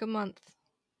in like a month.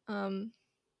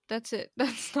 That's it.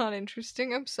 That's not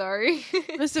interesting. I'm sorry.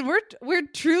 Listen, we're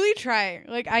truly trying.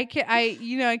 Like I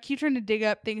keep trying to dig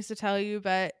up things to tell you,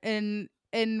 but in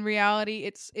reality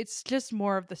it's just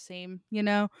more of the same, you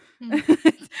know?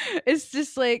 It's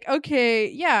just like, okay,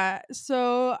 yeah,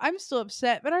 so I'm still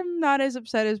upset, but I'm not as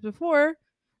upset as before.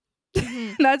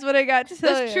 That's what I got to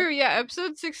tell you. That's true. Yeah,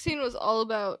 episode 16 was all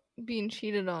about being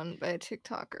cheated on by a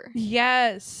TikToker.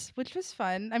 Yes, which was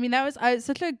fun. I mean, that was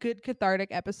such a good cathartic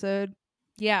episode.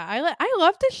 Yeah, I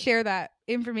love to share that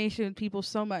information with people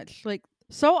so much, like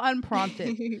so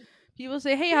unprompted. People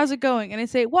say, "Hey, how's it going?" And I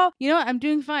say, "Well, you know what? I'm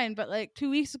doing fine, but like 2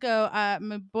 weeks ago,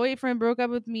 my boyfriend broke up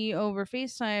with me over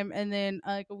FaceTime, and then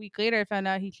like a week later, I found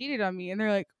out he cheated on me." And they're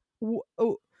like,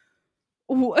 "Oh."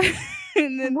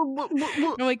 And then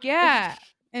I'm like, "Yeah."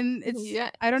 And it's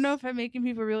Yes. I don't know if I'm making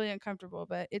people really uncomfortable,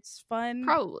 but it's fun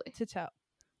Probably to tell.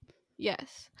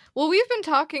 Yes. Well, we've been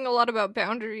talking a lot about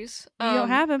boundaries. We don't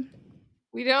have them.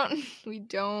 We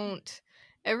don't.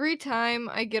 Every time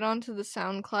I get onto the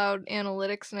SoundCloud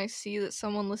analytics and I see that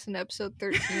someone listened to episode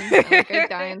 13, I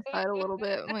die inside a little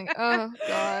bit. I'm like, oh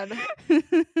god.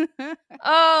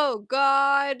 Oh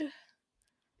god.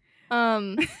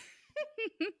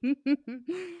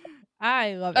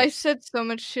 I love it. I said so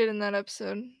much shit in that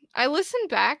episode. I listened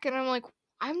back and I'm like,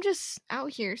 I'm just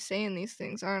out here saying these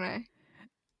things, aren't I?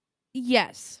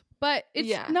 Yes, but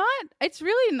it's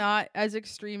really not as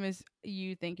extreme as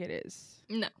you think it is.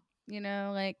 No. You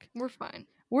know, like we're fine.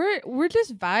 We're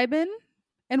just vibing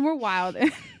and we're wild.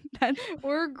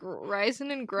 We're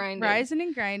rising and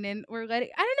grinding. We're letting,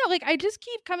 I don't know, like I just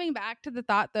keep coming back to the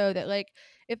thought though that like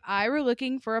if I were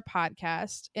looking for a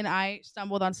podcast and I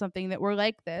stumbled on something that were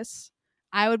like this,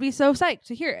 I would be so psyched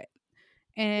to hear it.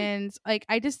 And like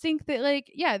I just think that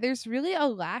like, yeah, there's really a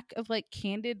lack of like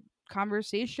candid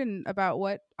conversation about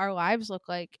what our lives look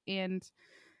like, and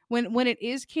when it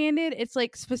is candid, it's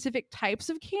like specific types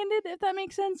of candid, if that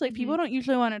makes sense. Like people don't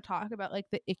usually want to talk about like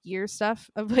the ickier stuff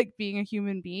of like being a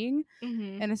human being,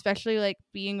 and especially like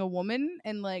being a woman,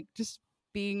 and like just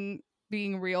being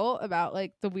real about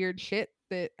like the weird shit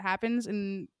that happens.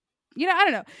 And you know, I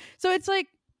don't know, so it's like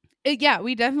yeah,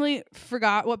 we definitely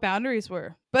forgot what boundaries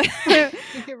were, but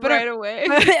right away,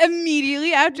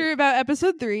 immediately after about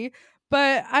episode 3.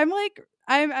 But I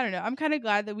don't know, I'm kind of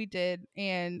glad that we did.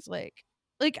 And like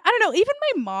I don't know, even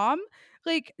my mom,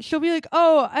 like she'll be like,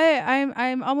 "Oh,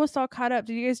 I'm almost all caught up.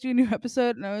 Did you guys do a new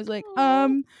episode?" And I was like,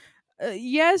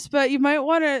 yes, but you might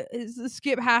want to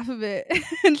skip half of it.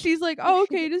 And she's like, oh,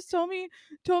 okay, just tell me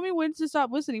when to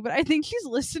stop listening. But I think she's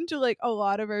listened to like a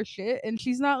lot of our shit, and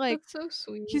she's not like, That's so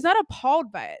sweet. she's not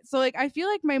appalled by it. So like, I feel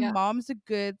like my Yeah. mom's a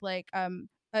good like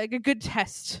a good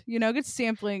test, you know, a good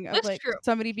sampling of That's like true.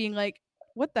 somebody being like,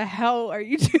 what the hell are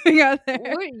you doing out there?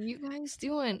 What are you guys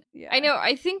doing? Yeah. I know.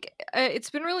 I think it's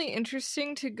been really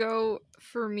interesting to go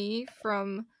for me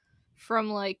from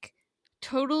like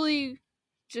totally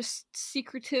just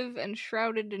secretive and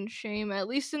shrouded in shame, at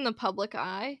least in the public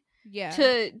eye, Yeah.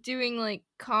 to doing like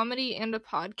comedy and a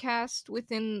podcast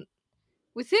within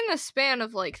a span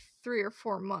of like 3 or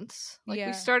 4 months. Like Yeah.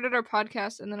 we started our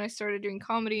podcast and then I started doing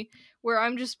comedy where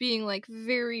I'm just being like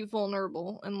very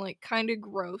vulnerable and like kind of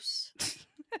gross.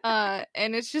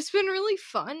 And it's just been really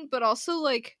fun, but also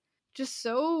like just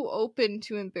so open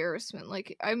to embarrassment.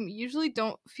 Like I'm usually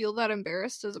don't feel that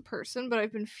embarrassed as a person, but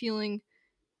I've been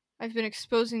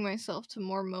exposing myself to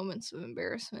more moments of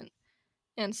embarrassment.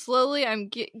 And slowly I'm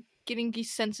getting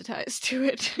desensitized to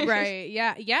it. Right.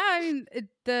 Yeah. Yeah. I mean,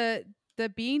 the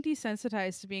being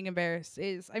desensitized to being embarrassed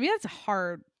is, I mean, that's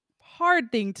a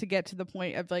hard thing to get to the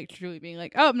point of like truly being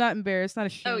like, oh, I'm not embarrassed, not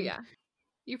ashamed. Oh yeah.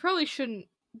 You probably shouldn't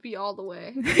be all the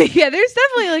way. Yeah, there's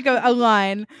definitely like a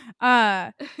line.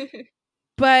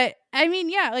 But I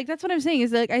mean, yeah, like that's what I'm saying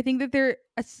is like I think that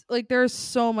there's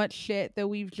so much shit that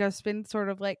we've just been sort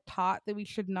of like taught that we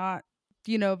should not,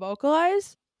 you know,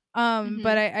 vocalize.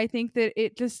 But I think that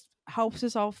it just helps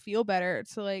us all feel better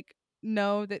to like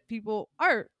know that people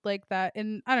are like that,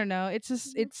 and I don't know, it's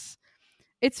just it's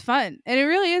fun, and it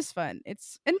really is fun. And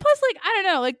plus, like, I don't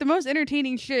know, like the most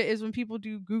entertaining shit is when people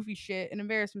do goofy shit and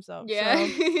embarrass themselves. Yeah.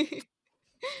 So.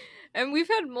 And we've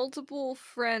had multiple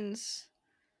friends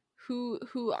who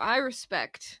I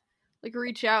respect like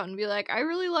reach out and be like, I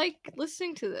really like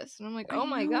listening to this, and I'm like, oh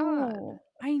my god,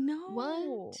 I know.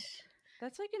 what?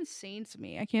 That's like insane to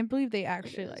me. I can't believe they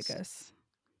actually like us.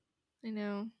 I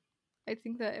know. I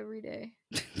think that every day.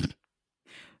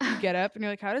 You get up and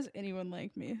you're like, how does anyone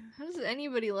like me? How does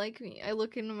anybody like me? I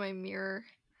look into my mirror.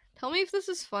 Tell me if this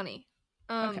is funny.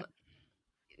 Okay.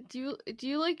 Do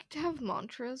you like to have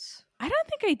mantras? I don't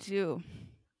think I do.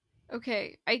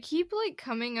 Okay, I keep like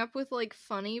coming up with like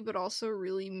funny but also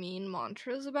really mean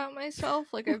mantras about myself.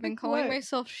 Like I've been calling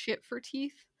myself shit for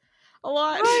teeth a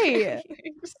lot. Right.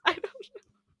 I don't know.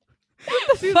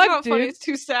 What the It's fuck, not dude? funny, it's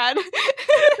too sad.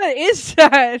 That is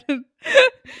sad.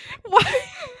 Why?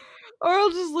 Or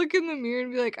I'll just look in the mirror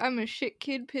and be like, I'm a shit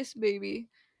kid piss baby.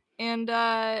 And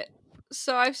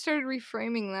so I've started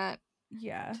reframing that.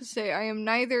 Yeah. To say I am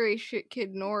neither a shit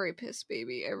kid nor a piss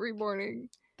baby every morning.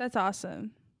 That's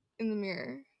awesome. In the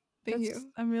mirror. Thank you.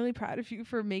 I'm really proud of you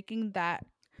for making that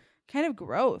kind of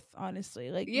growth,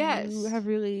 honestly. Like, yes. You have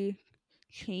really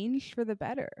changed for the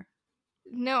better.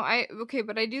 No,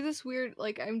 but I do this weird,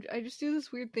 like, I just do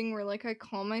this weird thing where, like, I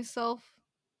call myself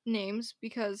names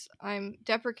because I'm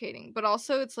deprecating, but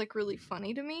also it's, like, really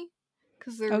funny to me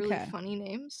because they're really funny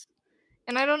names.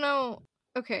 And I don't know.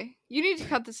 Okay, you need to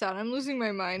cut this out. I'm losing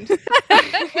my mind. He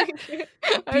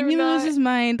loses his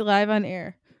mind live on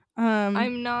air.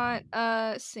 I'm not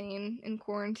sane in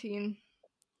quarantine.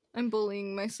 I'm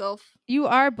bullying myself. You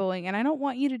are bullying, and I don't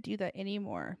want you to do that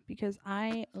anymore because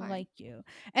I like you.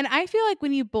 And I feel like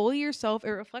when you bully yourself, it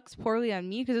reflects poorly on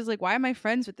me because it's like, why am I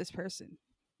friends with this person?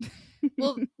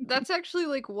 Well, that's actually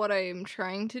like what I'm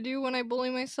trying to do when I bully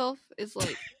myself is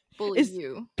like bully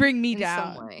you, bring me in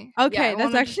down. Some way. Okay, yeah,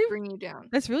 that's actually bring you down.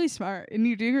 That's really smart, and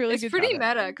you're doing a really it's good. It's pretty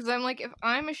meta because I'm like, if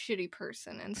I'm a shitty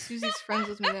person and Susie's friends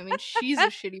with me, that means she's a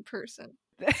shitty person.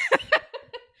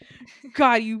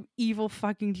 God, you evil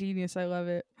fucking genius! I love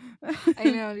it. I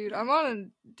know, dude. I'm on a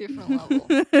different level.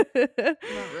 I'm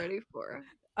not ready for it.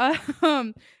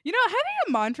 You know, having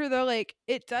a mantra though, like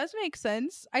it does make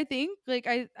sense. I think, like,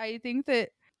 I think that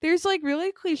there's like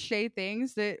really cliche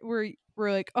things that we're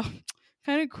like, oh,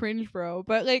 kind of cringe, bro.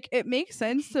 But like, it makes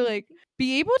sense to like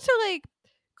be able to like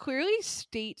clearly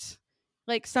state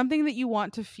like something that you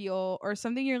want to feel or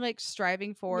something you're like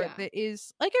striving for that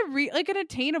is like like an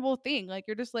attainable thing. Like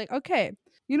you're just like, okay,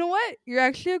 you know what? You're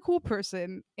actually a cool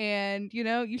person, and you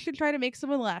know you should try to make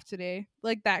someone laugh today.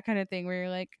 Like that kind of thing where you're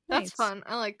like, nice. That's fun.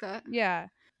 I like that. Yeah.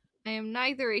 I am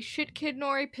neither a shit kid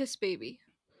nor a piss baby.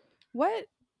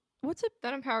 What's it?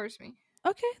 That empowers me.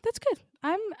 Okay, that's good.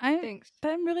 Thanks.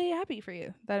 I'm really happy for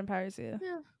you. That empowers you.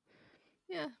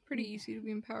 Yeah, pretty easy to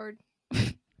be empowered.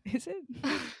 Is it?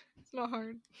 It's not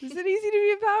hard. Is it easy to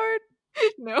be empowered?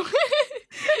 No.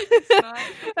 It's not.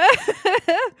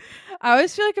 I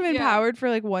always feel like I'm empowered for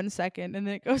like 1 second and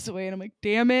then it goes away and I'm like,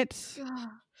 damn it.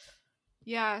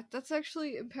 Yeah, that's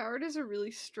actually, empowered is a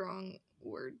really strong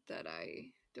word that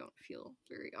I don't feel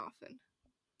very often.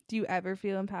 Do you ever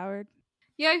feel empowered?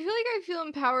 Yeah, I feel like I feel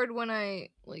empowered when I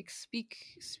like speak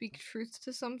truth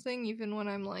to something, even when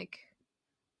I'm like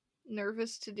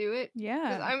nervous to do it. Because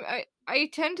Yeah. I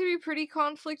tend to be pretty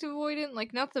conflict avoidant,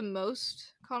 like not the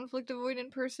most conflict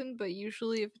avoidant person, but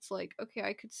usually if it's like, okay,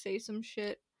 I could say some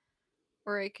shit,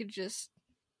 or I could just,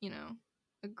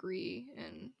 agree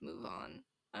and move on.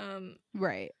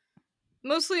 Right.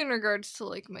 Mostly in regards to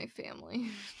like my family.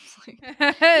 It's like,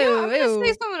 I'm gonna say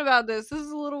Ew. something about this. This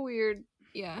is a little weird.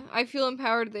 Yeah, I feel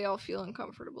empowered. They all feel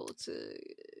uncomfortable. It's a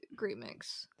great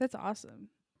mix. That's awesome.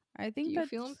 I Do think you that's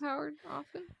feel empowered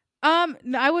often?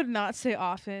 no, I would not say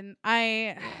often.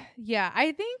 Yeah,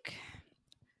 I think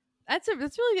that's a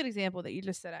really good example that you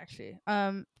just said actually.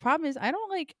 Problem is I don't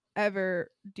like ever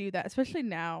do that, especially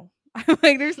now.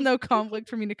 Like there's no conflict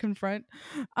for me to confront.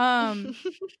 Um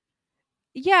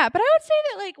yeah, but I would say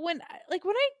that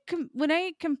like when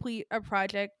I complete a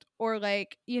project, or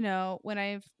like, when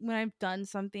I've done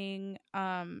something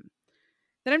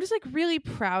that I'm just like really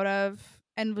proud of,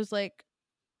 and was like,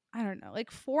 I don't know, like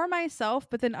for myself,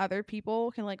 but then other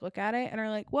people can like look at it and are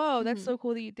like, "Whoa, that's Mhm. so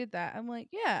cool that you did that." I'm like,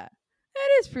 "Yeah, that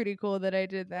is pretty cool that I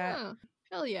did that." Oh,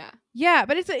 hell yeah. Yeah,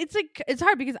 but it's like it's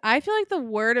hard because I feel like the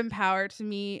word empower to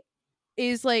me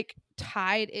is like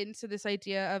tied into this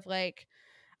idea of like,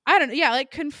 I don't know, yeah, like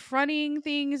confronting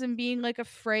things and being like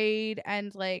afraid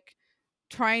and like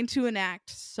trying to enact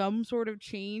some sort of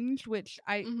change, which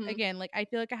I Mhm. again, like I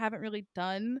feel like I haven't really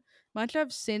done much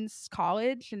of since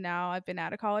college, and now I've been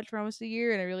out of college for almost a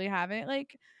year and I really haven't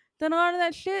like done a lot of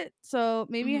that shit. So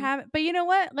maybe I Mhm. haven't, but you know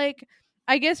what? Like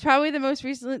I guess probably the most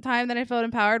recent time that I felt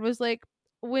empowered was like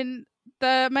when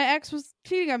the my ex was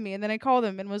cheating on me, and then I called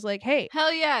him and was like, "Hey,"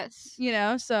 Hell yes.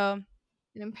 so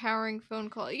An empowering phone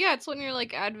call. Yeah, it's when you're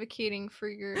like advocating for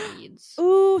your needs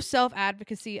ooh, self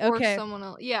advocacy. or Okay, someone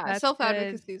else. Yeah, that's self good.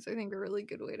 advocacy is, I think, a really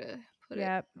good way to put it.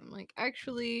 Yep. I'm like,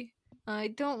 actually, I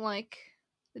don't like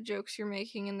the jokes you're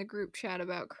making in the group chat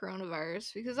about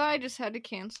coronavirus because I just had to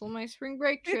cancel my spring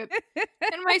break trip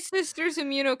and my sister's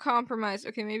immunocompromised.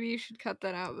 Okay, maybe you should cut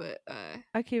that out, but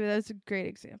Okay, but that's a great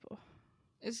example.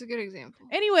 it's a good example.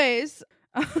 Anyways,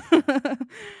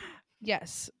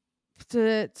 yes.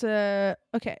 To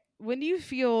okay. When do you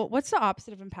feel? What's the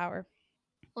opposite of empower?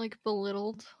 Like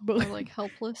belittled Bel- or like what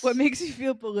helpless. makes you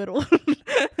feel belittled?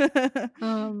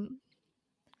 Um,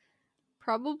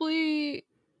 Probably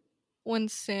when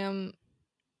Sam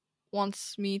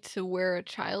wants me to wear a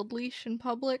child leash in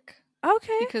public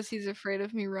Okay, because he's afraid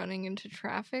of me running into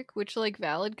traffic, which like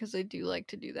valid because I do like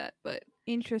to do that, but it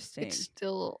interesting.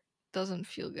 still doesn't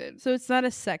feel good. So it's not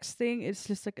a sex thing; it's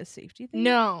just like a safety thing.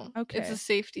 No, it's a Okay.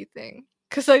 safety thing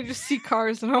because I just see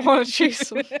cars and I want to chase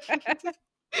them.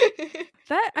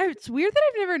 It's weird that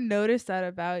I've never noticed that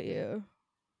about you.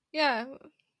 Yeah,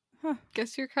 Huh.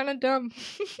 guess you're kind of dumb.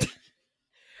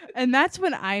 And that's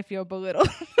when I feel belittled.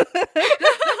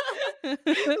 That's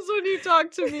when you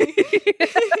talk to me.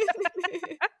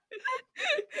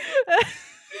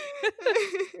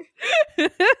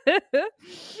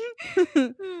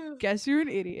 Guess you're an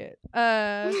idiot.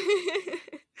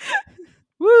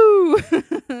 Woo! Ooh,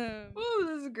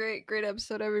 this is a great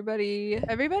episode, everybody.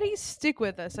 Everybody stick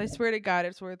with us. I swear to God,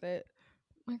 it's worth it.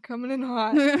 We're coming in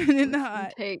hot. And with some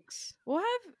hot. takes. We'll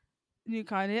have new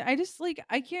content. I just like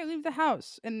I can't leave the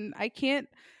house, and I can't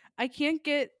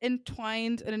get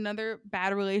entwined in another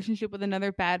bad relationship with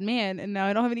another bad man, and now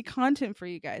I don't have any content for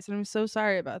you guys, and I'm so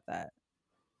sorry about that.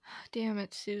 Damn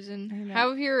it, I Susan. know. How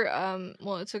have your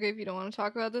well, it's okay if you don't want to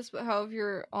talk about this, but how have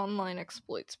your online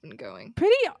exploits been going?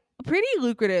 Pretty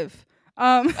lucrative.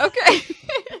 Okay.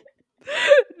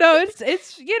 No, it's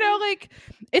like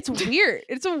it's weird.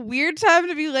 It's a weird time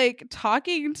to be like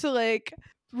talking to like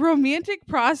romantic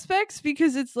prospects,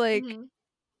 because it's like Mhm.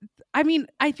 I mean,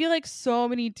 I feel like so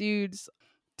many dudes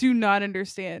do not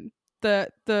understand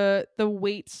the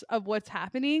weights of what's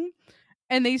happening,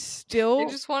 and they They still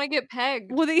just want to get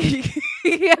pegged. well they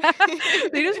yeah,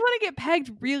 they just want to get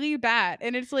pegged really bad,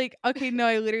 and it's like, okay, no,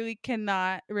 I literally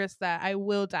cannot risk that. I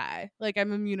will die. Like, I'm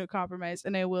immunocompromised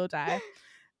and I will die.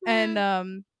 And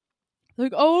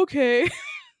like, oh, okay.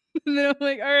 And then I'm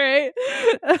like, all right.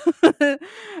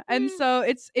 And so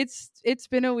it's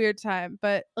been a weird time,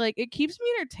 but like it keeps me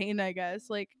entertained, I guess.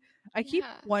 Like I keep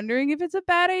Yeah. wondering if it's a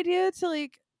bad idea to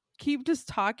like keep just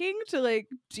talking to like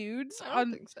dudes I don't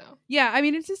on think so. yeah, I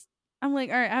mean, it's just I'm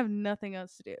like, all right, I have nothing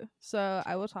else to do, so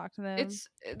I will talk to them.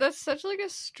 That's such like a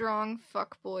strong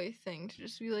fuckboy thing to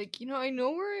just be like, I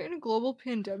know we're in a global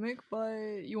pandemic,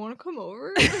 but you want to come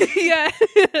over? Yeah.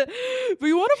 But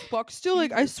you want to fuck still?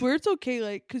 Like, I Jesus. swear it's okay,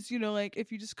 like, because like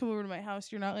if you just come over to my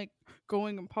house, you're not like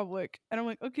going in public. And I'm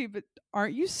like, okay, but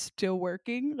aren't you still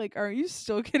working? Like, aren't you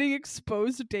still getting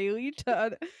exposed daily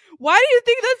to why do you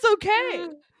think that's okay?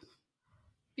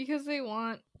 Because they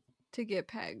want to get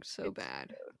pegged so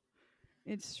bad.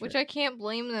 It's true. Which I can't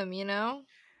blame them,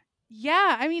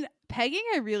 Yeah, I mean, pegging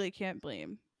I really can't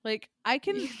blame. Like, I'm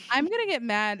gonna get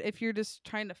mad if you're just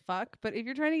trying to fuck, but if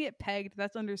you're trying to get pegged,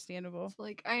 that's understandable. It's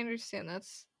like, I understand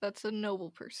that's a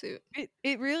noble pursuit.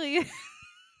 It really is.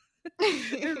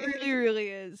 It really, really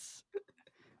is.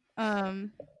 I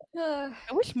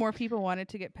wish more people wanted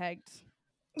to get pegged.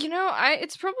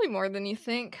 It's probably more than you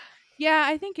think. Yeah,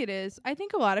 I think it is. I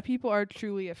think a lot of people are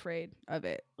truly afraid of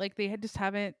it. Like, they just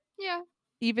haven't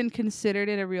even considered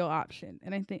it a real option.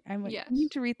 And I think I'm like, yes. I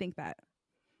need to rethink that.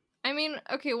 I mean,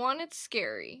 okay, one, it's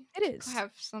scary. It is. To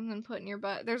have something put in your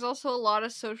butt. There's also a lot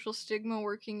of social stigma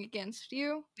working against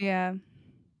you. Yeah.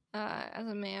 As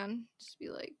a man, just be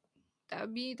like,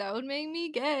 that would make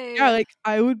me gay. Yeah, like,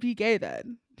 I would be gay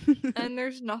then. And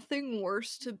there's nothing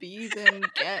worse to be than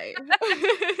gay.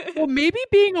 Well, maybe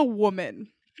being a woman.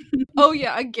 Oh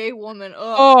yeah, a gay woman. Ugh.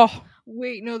 Oh.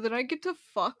 Wait, no, then I get to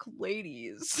fuck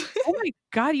ladies. Oh my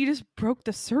god, you just broke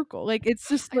the circle. Like, it's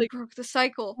just like I broke the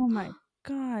cycle. Oh my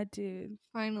god, dude.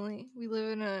 Finally, we live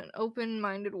in an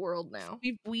open-minded world now.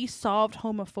 We solved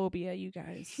homophobia, you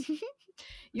guys.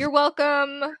 You're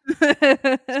welcome.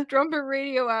 Strumpet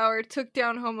Radio Hour took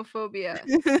down homophobia.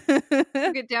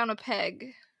 Took it down a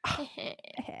peg.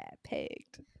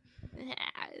 Pegged.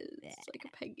 It's like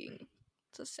a pegging.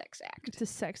 It's a sex act. It's a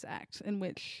sex act in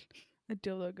which a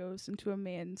dildo goes into a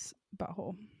man's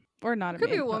butthole. Or not Could a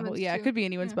man's be a butthole. woman's Yeah, too. it could be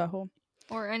anyone's butthole.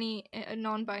 Or a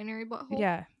non-binary butthole.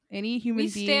 Yeah, any human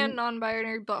being. We stand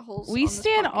non-binary buttholes. We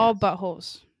stand all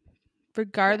buttholes.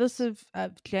 Regardless of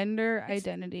gender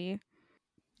identity.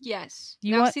 Yes.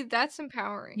 See, that's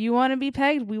empowering. You want to be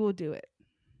pegged? We will do it.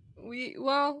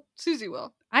 Susie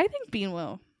will. I think Bean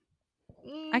will.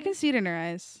 I can see it in her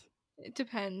eyes. It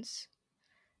depends.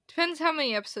 Depends how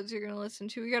many episodes you're gonna listen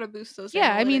to. We gotta boost those.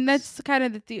 Yeah, analytics. I mean that's kind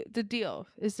of the deal.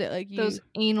 Is that like those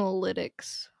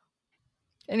analytics?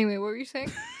 Anyway, what were you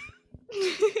saying?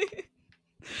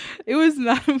 It was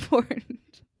not important.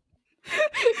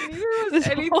 Neither was this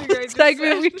anything whole I just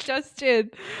segment said. we just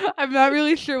did. I'm not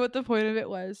really sure what the point of it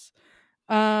was.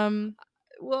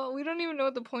 Well, we don't even know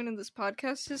what the point of this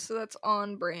podcast is, so that's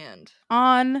on brand.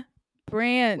 On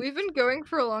brand. We've been going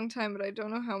for a long time, but I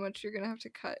don't know how much you're gonna have to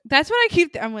cut. That's what I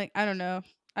keep. I'm like, I don't know.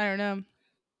 Don't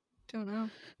know.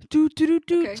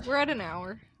 Okay, we're at an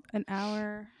hour. An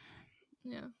hour.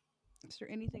 Yeah. Is there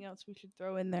anything else we should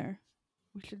throw in there?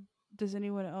 Does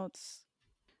anyone else?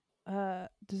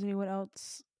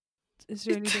 Is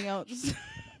there anything else?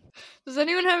 Does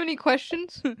anyone have any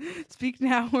questions? Speak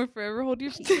now or forever hold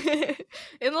your peace.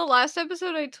 In the last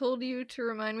episode, I told you to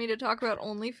remind me to talk about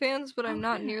OnlyFans, but I'm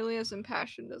not nearly as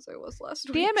impassioned as I was last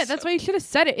week. Damn it! That's why you should have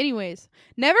said it anyways.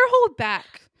 Never hold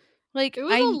back. Like, it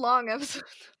was a long episode.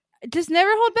 Just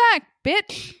never hold back,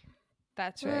 bitch.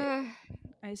 That's right.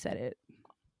 I said it.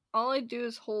 All I do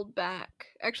is hold back.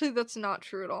 Actually, that's not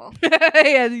true at all.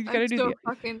 Yeah, you gotta do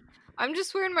I'm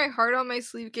just wearing my heart on my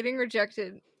sleeve, getting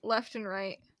rejected left and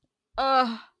right.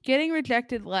 Getting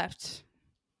rejected left.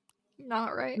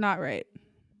 Not right. Not right.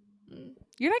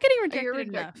 You're not getting rejected, you're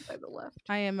rejected enough. by the left.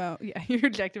 I am. Yeah, you're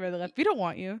rejected by the left. We don't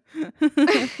want you.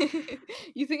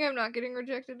 You think I'm not getting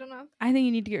rejected enough? I think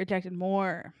you need to get rejected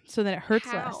more so that it hurts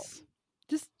How? less.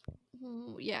 Just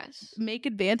yes. Make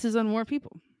advances on more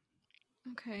people.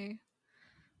 Okay.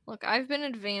 Look, I've been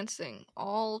advancing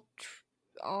all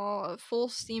full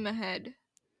steam ahead.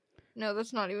 No,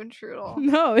 that's not even true at all.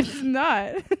 No, it's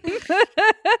not.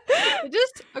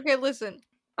 Okay, listen.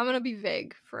 I'm gonna be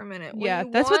vague for a minute.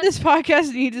 That's what this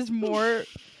podcast needs is more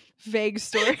vague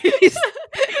stories.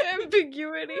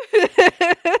 Ambiguity.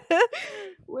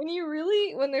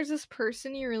 When there's this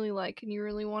person you really like and you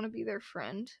really want to be their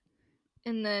friend,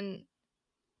 and then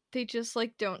they just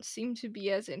like don't seem to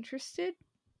be as interested.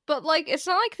 But like it's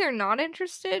not like they're not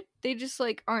interested, they just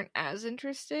like aren't as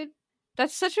interested.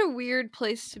 That's such a weird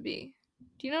place to be.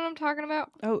 Do you know what I'm talking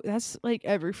about? Oh, that's like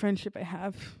every friendship I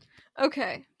have.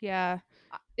 Okay. Yeah.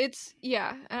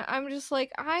 I'm just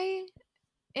like, I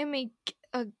am a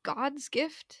God's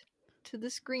gift to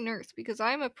this green earth because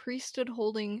I'm a priesthood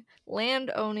holding,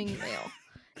 land owning male.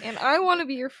 And I want to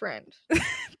be your friend.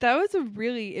 That was a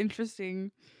really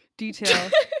interesting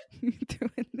detail you threw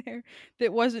in there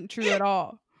that wasn't true at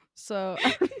all. So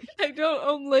I don't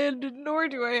own land, nor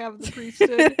do I have the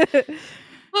priesthood.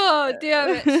 Oh,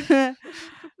 damn it.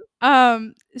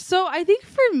 So I think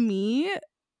for me,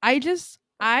 I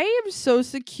am so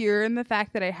secure in the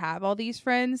fact that I have all these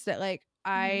friends that like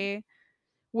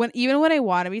even when I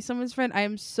want to be someone's friend, I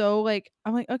am so like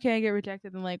I'm like, okay, I get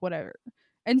rejected and like whatever.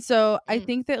 And so I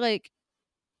think that like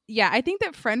I think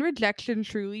that friend rejection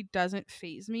truly doesn't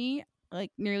phase me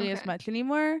like nearly as much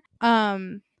anymore.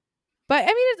 But I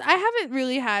mean, I haven't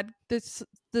really had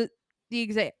the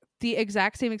the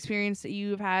exact same experience that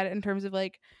you've had in terms of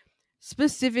like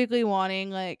specifically wanting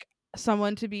like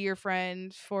someone to be your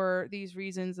friend for these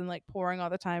reasons and like pouring all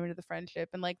the time into the friendship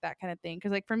and like that kind of thing.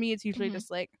 Because like for me, it's usually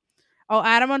just like I'll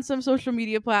add them on some social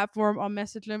media platform, I'll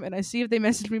message them, and I see if they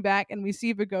message me back, and we see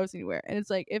if it goes anywhere. And it's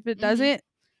like if it doesn't,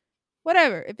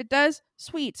 whatever. If it does,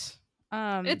 sweet.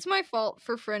 It's my fault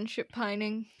for friendship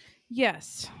pining.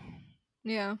 Yes.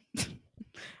 Yeah.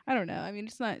 I don't know. I mean,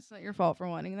 it's not your fault for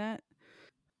wanting that.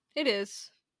 It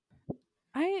is.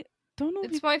 I don't know.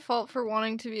 It's my fault for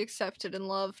wanting to be accepted and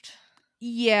loved.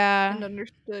 Yeah. And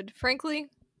understood. Frankly,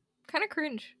 kind of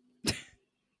cringe.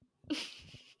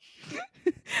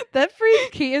 That phrase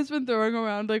Kate has been throwing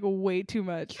around like way too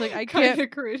much. Like I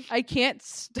can't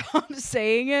stop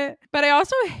saying it, but I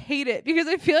also hate it because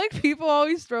I feel like people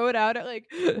always throw it out at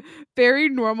like very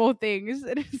normal things,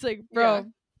 and it's like, bro,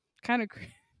 kind of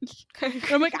cringe.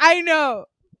 I'm like, I know.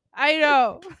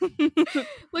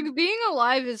 Like being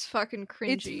alive is fucking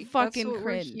cringy. It's fucking That's what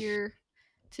cringe. We're here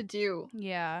to do.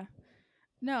 Yeah.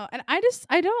 No, and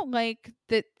I don't like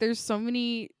that there's so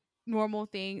many normal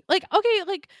things. Like, okay,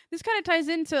 like this kind of ties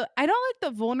into I don't like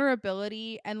the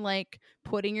vulnerability and like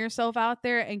putting yourself out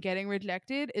there and getting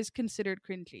rejected is considered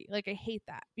cringy. Like I hate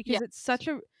that because it's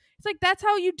like that's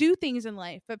how you do things in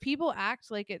life. But people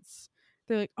act like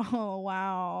they're like, oh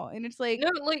wow. And it's like no,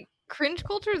 like cringe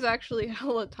culture is actually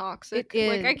hella toxic.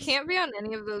 Like I can't be on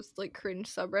any of those like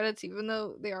cringe subreddits, even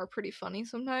though they are pretty funny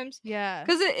sometimes. Yeah,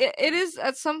 because it is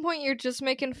at some point you're just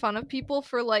making fun of people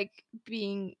for like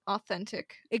being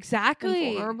authentic, exactly,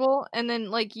 and vulnerable, and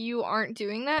then like you aren't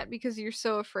doing that because you're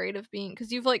so afraid of being because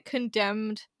you've like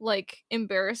condemned like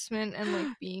embarrassment and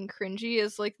like being cringy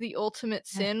as like the ultimate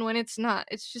sin when it's not.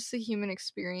 It's just a human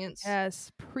experience.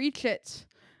 Yes, preach it.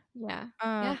 Yeah.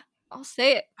 I'll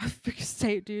say it.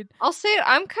 Say it, dude. I'll say it.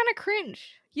 I'm kind of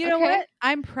cringe. You know what?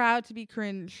 I'm proud to be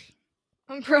cringe.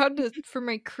 I'm proud for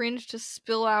my cringe to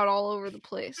spill out all over the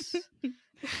place.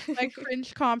 My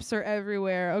cringe comps are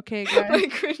everywhere. Okay, guys. My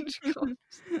cringe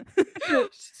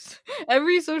comps.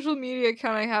 Every social media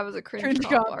account I have is a cringe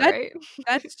comp. All right.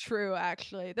 That's true.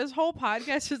 Actually, this whole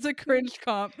podcast is a cringe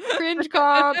comp. Cringe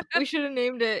comp. We should have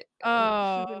named it.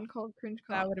 Oh, should have been called cringe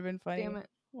comp. That would have been funny. Damn it.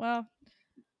 Well,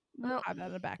 we'll have that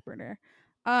on the back burner.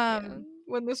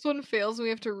 When this one fails, we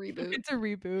have to reboot. It's a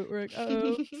reboot. We're like,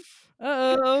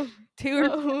 oh, Taylor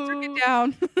took it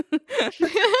down.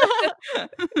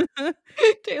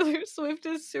 Taylor Swift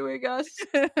is suing us.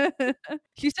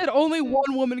 She said only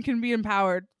one woman can be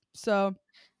empowered. So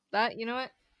that, you know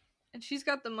what? And she's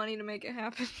got the money to make it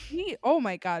happen. Oh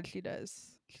my god, she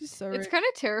does. She's so rich. It's kind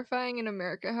of terrifying in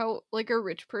America how like a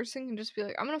rich person can just be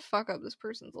like, I'm gonna fuck up this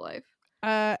person's life.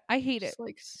 I hate it.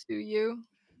 Like sue you.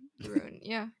 Ruin.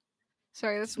 Yeah.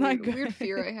 Sorry, that's weird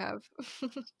fear I have.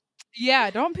 Yeah,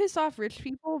 don't piss off rich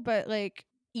people, but like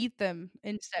eat them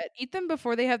instead. Eat them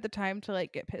before they have the time to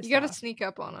like get pissed off. You gotta sneak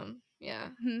up on them. Yeah.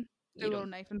 Mm-hmm. A little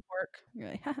knife and fork. You're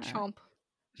like, chomp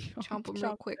them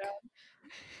real quick.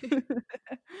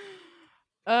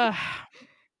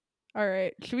 All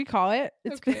right, should we call it?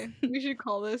 We should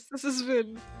call this. This has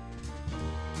been